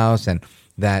Pelosi's house, and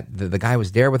that the guy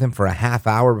was there with him for a half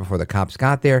hour before the cops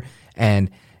got there,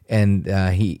 and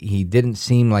he didn't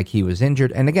seem like he was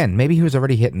injured. And again, maybe he was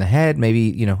already hit in the head.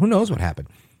 Maybe, who knows what happened.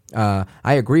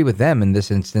 I agree with them in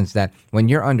this instance that when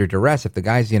you're under duress, if the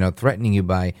guy's, threatening you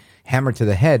by hammer to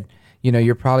the head,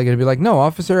 you're probably going to be like, no,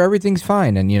 officer, everything's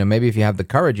fine. And, maybe if you have the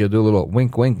courage, you'll do a little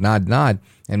wink, wink, nod, nod.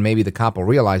 And maybe the cop will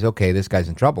realize, okay, this guy's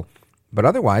in trouble. But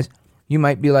otherwise, you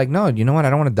might be like, no, you know what? I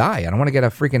don't want to die. I don't want to get a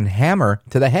freaking hammer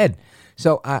to the head.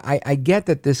 So I get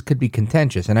that this could be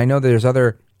contentious. And I know there's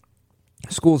other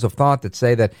schools of thought that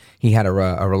say that he had a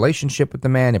relationship with the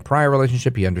man, a prior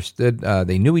relationship. He understood,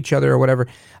 they knew each other or whatever.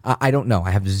 I don't know.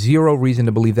 I have zero reason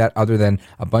to believe that other than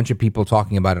a bunch of people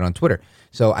talking about it on Twitter.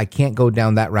 So I can't go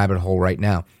down that rabbit hole right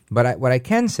now. But what I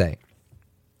can say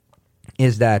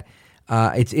is that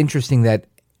it's interesting that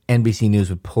NBC News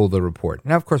would pull the report.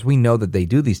 Now, of course, we know that they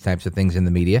do these types of things in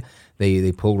the media.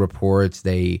 They pull reports.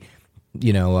 They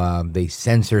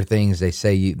censor things. They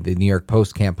say the New York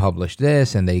Post can't publish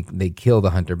this, and they kill the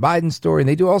Hunter Biden story, and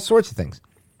they do all sorts of things.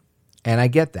 And I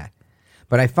get that.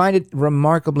 But I find it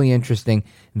remarkably interesting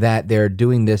that they're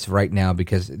doing this right now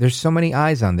because there's so many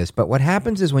eyes on this. But what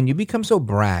happens is when you become so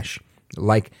brash,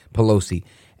 like Pelosi,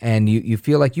 and you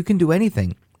feel like you can do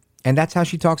anything, and that's how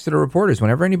she talks to the reporters.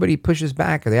 Whenever anybody pushes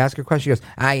back or they ask her a question, she goes,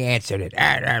 I answered it.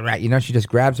 She just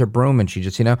grabs her broom and she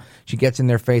just, she gets in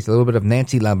their face a little bit of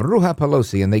Nancy La Bruja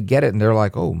Pelosi, and they get it and they're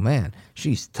like, oh man,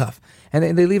 she's tough.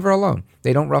 And they leave her alone.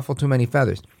 They don't ruffle too many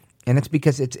feathers. And it's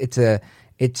because it's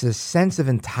a sense of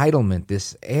entitlement,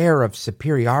 this air of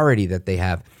superiority that they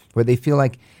have, where they feel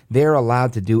like they're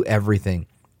allowed to do everything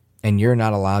and you're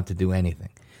not allowed to do anything.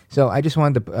 So I just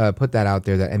wanted to put that out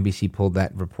there, that NBC pulled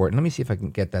that report. And let me see if I can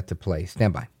get that to play.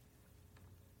 Stand by.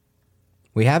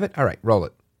 We have it? All right, roll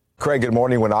it. Craig, good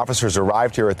morning. When officers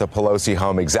arrived here at the Pelosi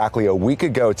home exactly a week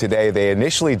ago today, they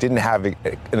initially didn't have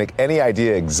any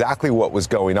idea exactly what was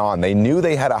going on. They knew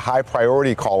they had a high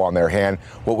priority call on their hand.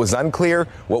 What was unclear,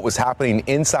 what was happening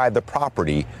inside the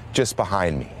property just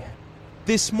behind me.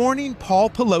 This morning,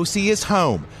 Paul Pelosi is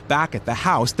home, back at the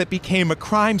house that became a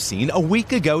crime scene a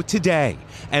week ago today.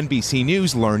 NBC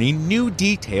News learning new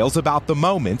details about the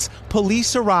moments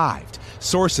police arrived.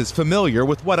 Sources familiar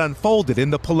with what unfolded in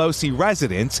the Pelosi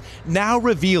residence now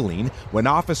revealing when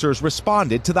officers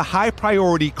responded to the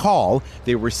high-priority call,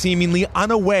 they were seemingly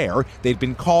unaware they'd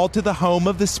been called to the home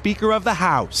of the Speaker of the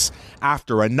House.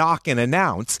 After a knock and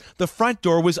announce, the front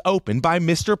door was opened by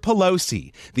Mr.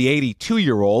 Pelosi. The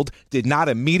 82-year-old did not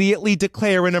immediately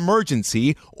declare an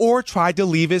emergency or try to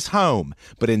leave his home,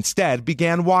 but instead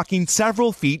began walking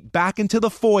several feet back into the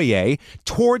foyer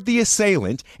toward the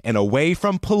assailant and away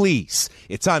from police.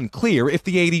 It's unclear if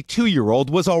the 82-year-old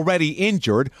was already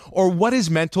injured or what his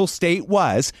mental state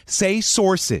was, say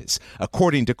sources.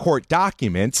 According to court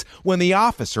documents, when the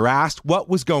officer asked what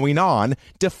was going on,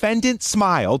 defendant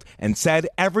smiled and said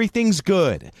everything's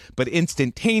good. But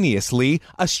instantaneously,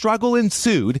 a struggle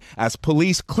ensued as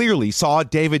police clearly saw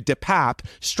David DePape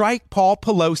strike Paul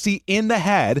Pelosi in the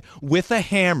head with a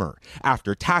hammer.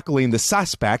 After tackling the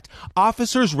suspect,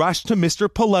 officers rushed to Mr.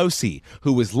 Pelosi,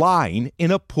 who was lying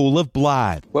in a pool of blood.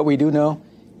 What we do know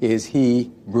is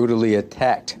he brutally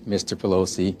attacked Mr.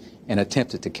 Pelosi and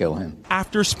attempted to kill him.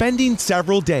 After spending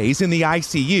several days in the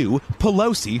ICU,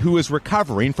 Pelosi, who is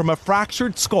recovering from a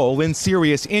fractured skull and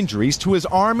serious injuries to his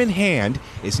arm and hand,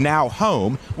 is now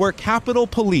home, where Capitol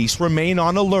Police remain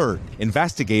on alert.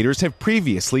 Investigators have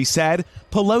previously said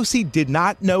Pelosi did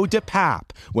not know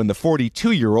DePape when the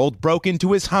 42-year-old broke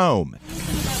into his home.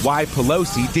 Why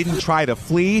Pelosi didn't try to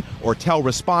flee or tell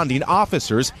responding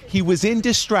officers he was in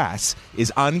distress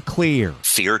is unclear.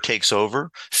 Fear takes over.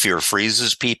 Fear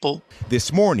freezes people.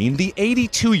 This morning, the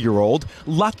 82-year-old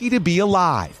lucky to be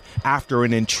alive after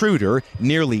an intruder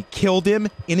nearly killed him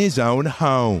in his own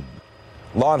home.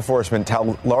 Law enforcement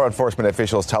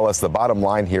officials tell us the bottom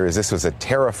line here is this was a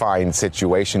terrifying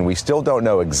situation. We still don't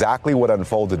know exactly what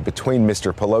unfolded between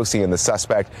Mr. Pelosi and the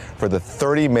suspect for the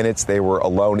 30 minutes they were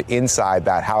alone inside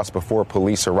that house before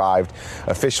police arrived.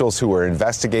 Officials who were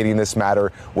investigating this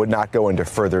matter would not go into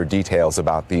further details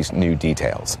about these new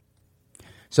details.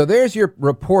 So there's your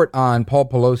report on Paul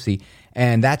Pelosi,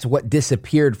 and that's what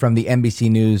disappeared from the NBC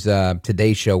News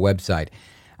Today Show website.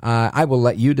 I will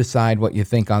let you decide what you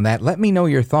think on that. Let me know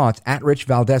your thoughts at Rich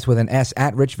Valdez with an S,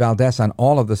 at Rich Valdez on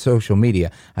all of the social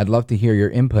media. I'd love to hear your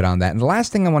input on that. And the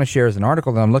last thing I want to share is an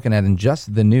article that I'm looking at in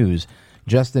Just the News,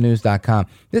 justthenews.com.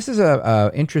 This is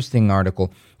a interesting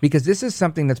article because this is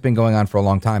something that's been going on for a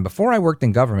long time. Before I worked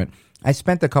in government, I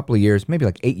spent a couple of years, maybe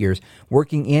like 8 years,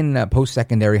 working in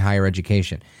post-secondary higher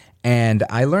education. And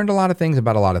I learned a lot of things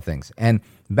about a lot of things. And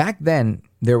back then,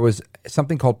 there was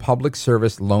something called public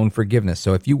service loan forgiveness.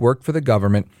 So if you worked for the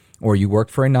government or you worked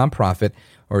for a nonprofit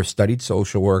or studied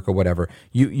social work or whatever,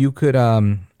 you could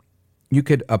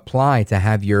apply to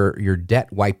have your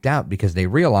debt wiped out because they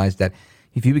realized that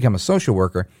if you become a social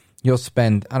worker, you'll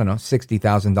spend,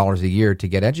 $60,000 a year to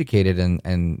get educated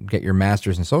and get your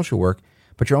master's in social work,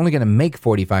 but you're only going to make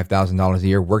 $45,000 a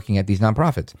year working at these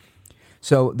nonprofits.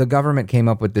 So the government came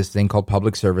up with this thing called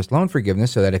public service loan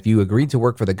forgiveness so that if you agreed to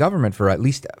work for the government for at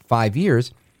least 5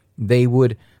 years, they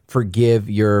would forgive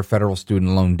your federal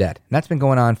student loan debt. And that's been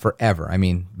going on forever. I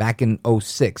mean, back in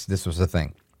 2006, this was a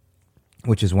thing,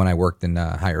 which is when I worked in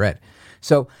higher ed.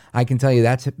 So I can tell you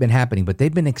that's been happening, but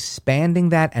they've been expanding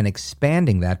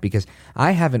that because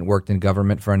I haven't worked in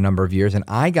government for a number of years, and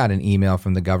I got an email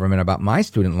from the government about my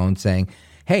student loan saying,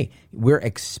 hey, we're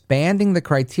expanding the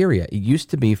criteria. It used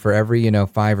to be for every,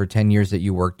 5 or 10 years that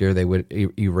you worked there, they would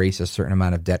erase a certain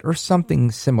amount of debt or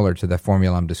something similar to the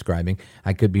formula I'm describing.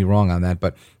 I could be wrong on that,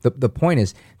 but the point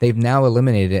is they've now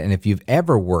eliminated it. And if you've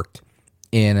ever worked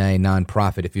in a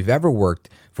nonprofit, if you've ever worked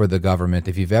for the government,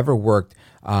 if you've ever worked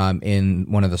in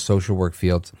one of the social work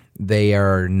fields, they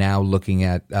are now looking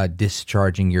at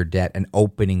discharging your debt and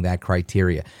opening that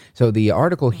criteria. So the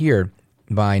article here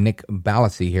by Nick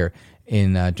Balassi here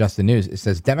in Just the News, it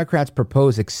says, Democrats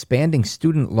propose expanding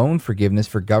student loan forgiveness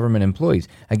for government employees.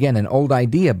 Again, an old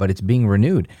idea, but it's being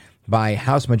renewed by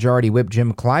House Majority Whip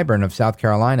Jim Clyburn of South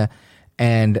Carolina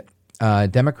and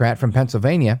Democrat from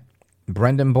Pennsylvania,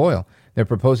 Brendan Boyle. They're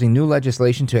proposing new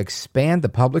legislation to expand the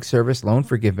public service loan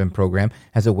forgiveness program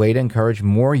as a way to encourage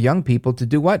more young people to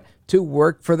do what? To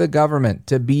work for the government,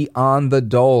 to be on the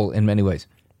dole in many ways.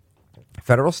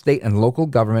 Federal, state, and local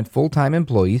government full-time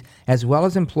employees, as well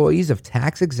as employees of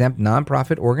tax-exempt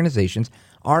nonprofit organizations,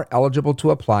 are eligible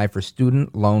to apply for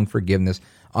student loan forgiveness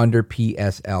under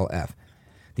PSLF.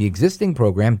 The existing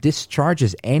program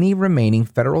discharges any remaining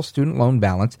federal student loan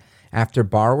balance after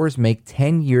borrowers make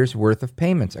 10 years' worth of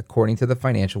payments, according to the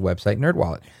financial website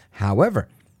NerdWallet. However,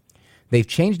 they've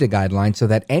changed the guidelines so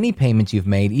that any payments you've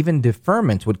made, even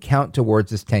deferments, would count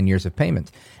towards this 10 years of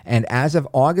payments. And as of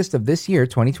August of this year,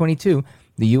 2022,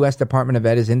 the U.S. Department of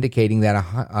Ed is indicating that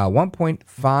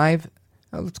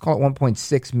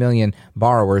 1.6 million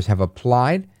borrowers have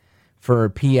applied for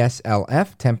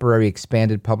PSLF, Temporary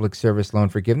Expanded Public Service Loan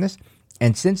Forgiveness.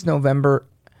 And since November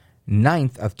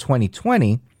 9th of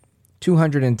 2020,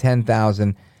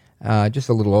 210,000, just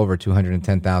a little over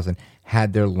 210,000,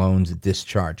 had their loans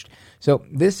discharged. So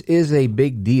this is a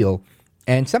big deal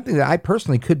and something that I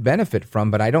personally could benefit from,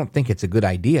 but I don't think it's a good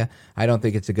idea. I don't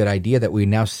think it's a good idea that we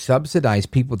now subsidize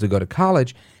people to go to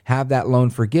college, have that loan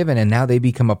forgiven, and now they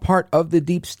become a part of the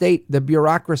deep state, the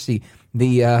bureaucracy,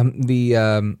 the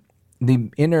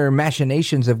inner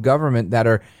machinations of government that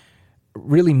are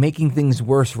really making things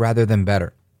worse rather than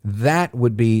better. That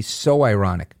would be so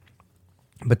ironic.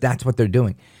 But that's what they're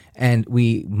doing, and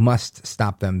we must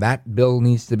stop them. That bill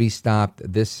needs to be stopped.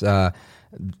 This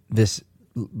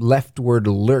leftward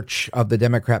lurch of the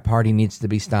Democrat Party needs to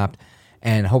be stopped,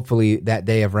 and hopefully that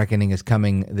day of reckoning is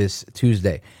coming this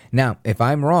Tuesday. Now, if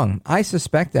I'm wrong, I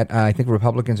suspect that I think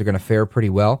Republicans are going to fare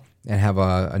pretty well and have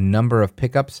a number of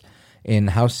pickups in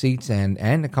House seats and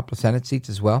a couple of Senate seats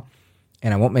as well,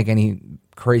 and I won't make any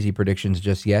crazy predictions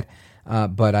just yet.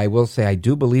 But I will say I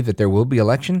do believe that there will be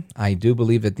election. I do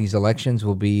believe that these elections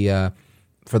will be,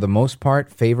 for the most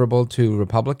part, favorable to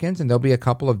Republicans, and there'll be a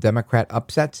couple of Democrat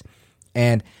upsets.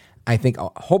 And I think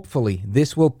hopefully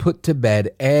this will put to bed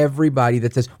everybody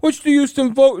that says, what's the use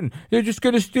in voting? They're just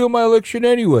going to steal my election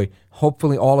anyway.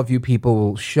 Hopefully all of you people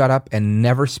will shut up and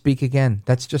never speak again.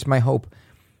 That's just my hope,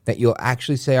 that you'll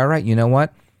actually say, all right, you know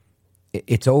what?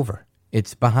 It's over.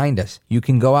 It's behind us. You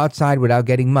can go outside without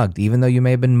getting mugged, even though you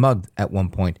may have been mugged at one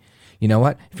point. You know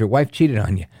what? If your wife cheated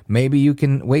on you, maybe you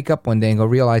can wake up one day and go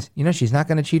realize, she's not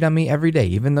going to cheat on me every day,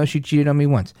 even though she cheated on me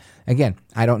once. Again,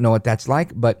 I don't know what that's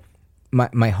like, but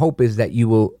my hope is that you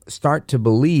will start to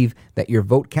believe that your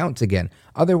vote counts again.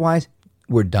 Otherwise,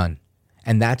 we're done.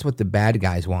 And that's what the bad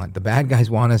guys want. The bad guys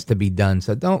want us to be done.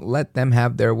 So don't let them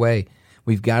have their way.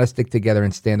 We've got to stick together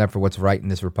and stand up for what's right in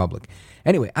this republic.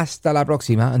 Anyway, hasta la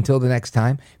próxima. Until the next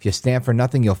time, if you stand for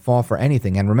nothing, you'll fall for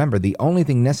anything. And remember, the only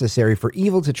thing necessary for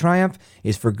evil to triumph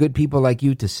is for good people like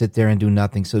you to sit there and do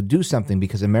nothing. So do something,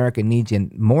 because America needs you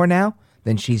more now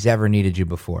than she's ever needed you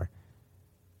before.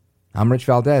 I'm Rich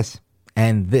Valdez,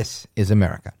 and this is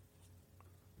America.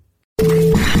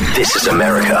 This is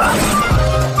America.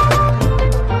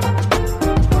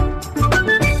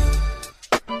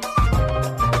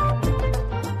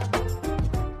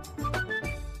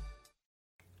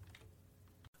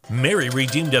 Mary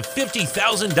redeemed a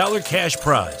 $50,000 cash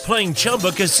prize playing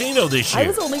Chumba Casino this year. I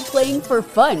was only playing for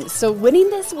fun, so winning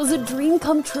this was a dream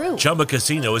come true. Chumba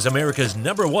Casino is America's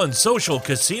 #1 social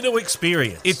casino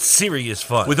experience. It's serious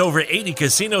fun. With over 80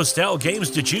 casino-style games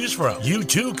to choose from, you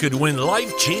too could win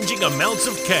life-changing amounts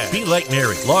of cash. Be like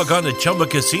Mary. Log on to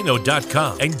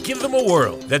ChumbaCasino.com and give them a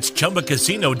whirl. That's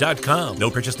ChumbaCasino.com.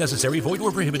 No purchase necessary. Void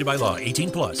or prohibited by law.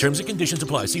 18+. Terms and conditions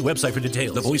apply. See website for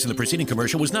details. The voice in the preceding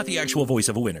commercial was not the actual voice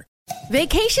of a winner.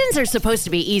 Vacations are supposed to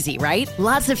be easy, right?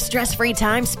 Lots of stress-free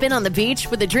time spent on the beach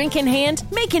with a drink in hand,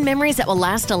 making memories that will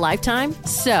last a lifetime.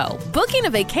 So, booking a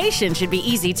vacation should be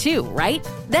easy too, right?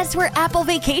 That's where Apple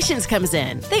Vacations comes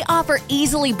in. They offer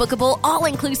easily bookable,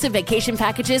 all-inclusive vacation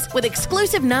packages with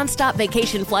exclusive nonstop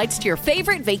vacation flights to your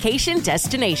favorite vacation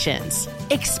destinations.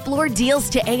 Explore deals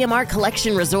to AMR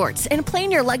Collection resorts and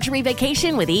plan your luxury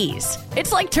vacation with ease.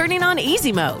 It's like turning on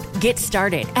easy mode. Get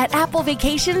started at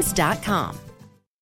applevacations.com.